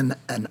 it's been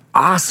an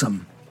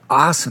awesome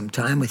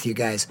time with you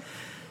guys.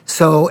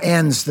 So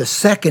ends the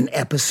second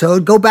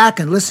episode. Go back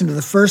and listen to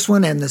the first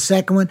one and the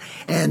second one,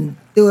 and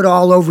do it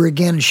all over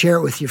again and share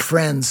it with your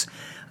friends.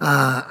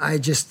 I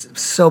just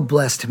so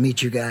blessed to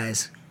meet you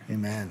guys.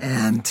 Amen.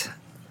 And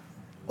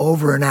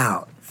over and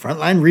out.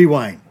 Frontline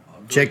Rewind.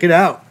 Check it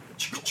out.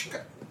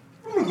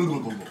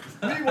 Rewind.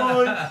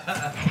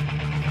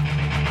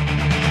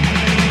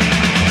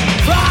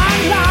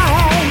 Frontline.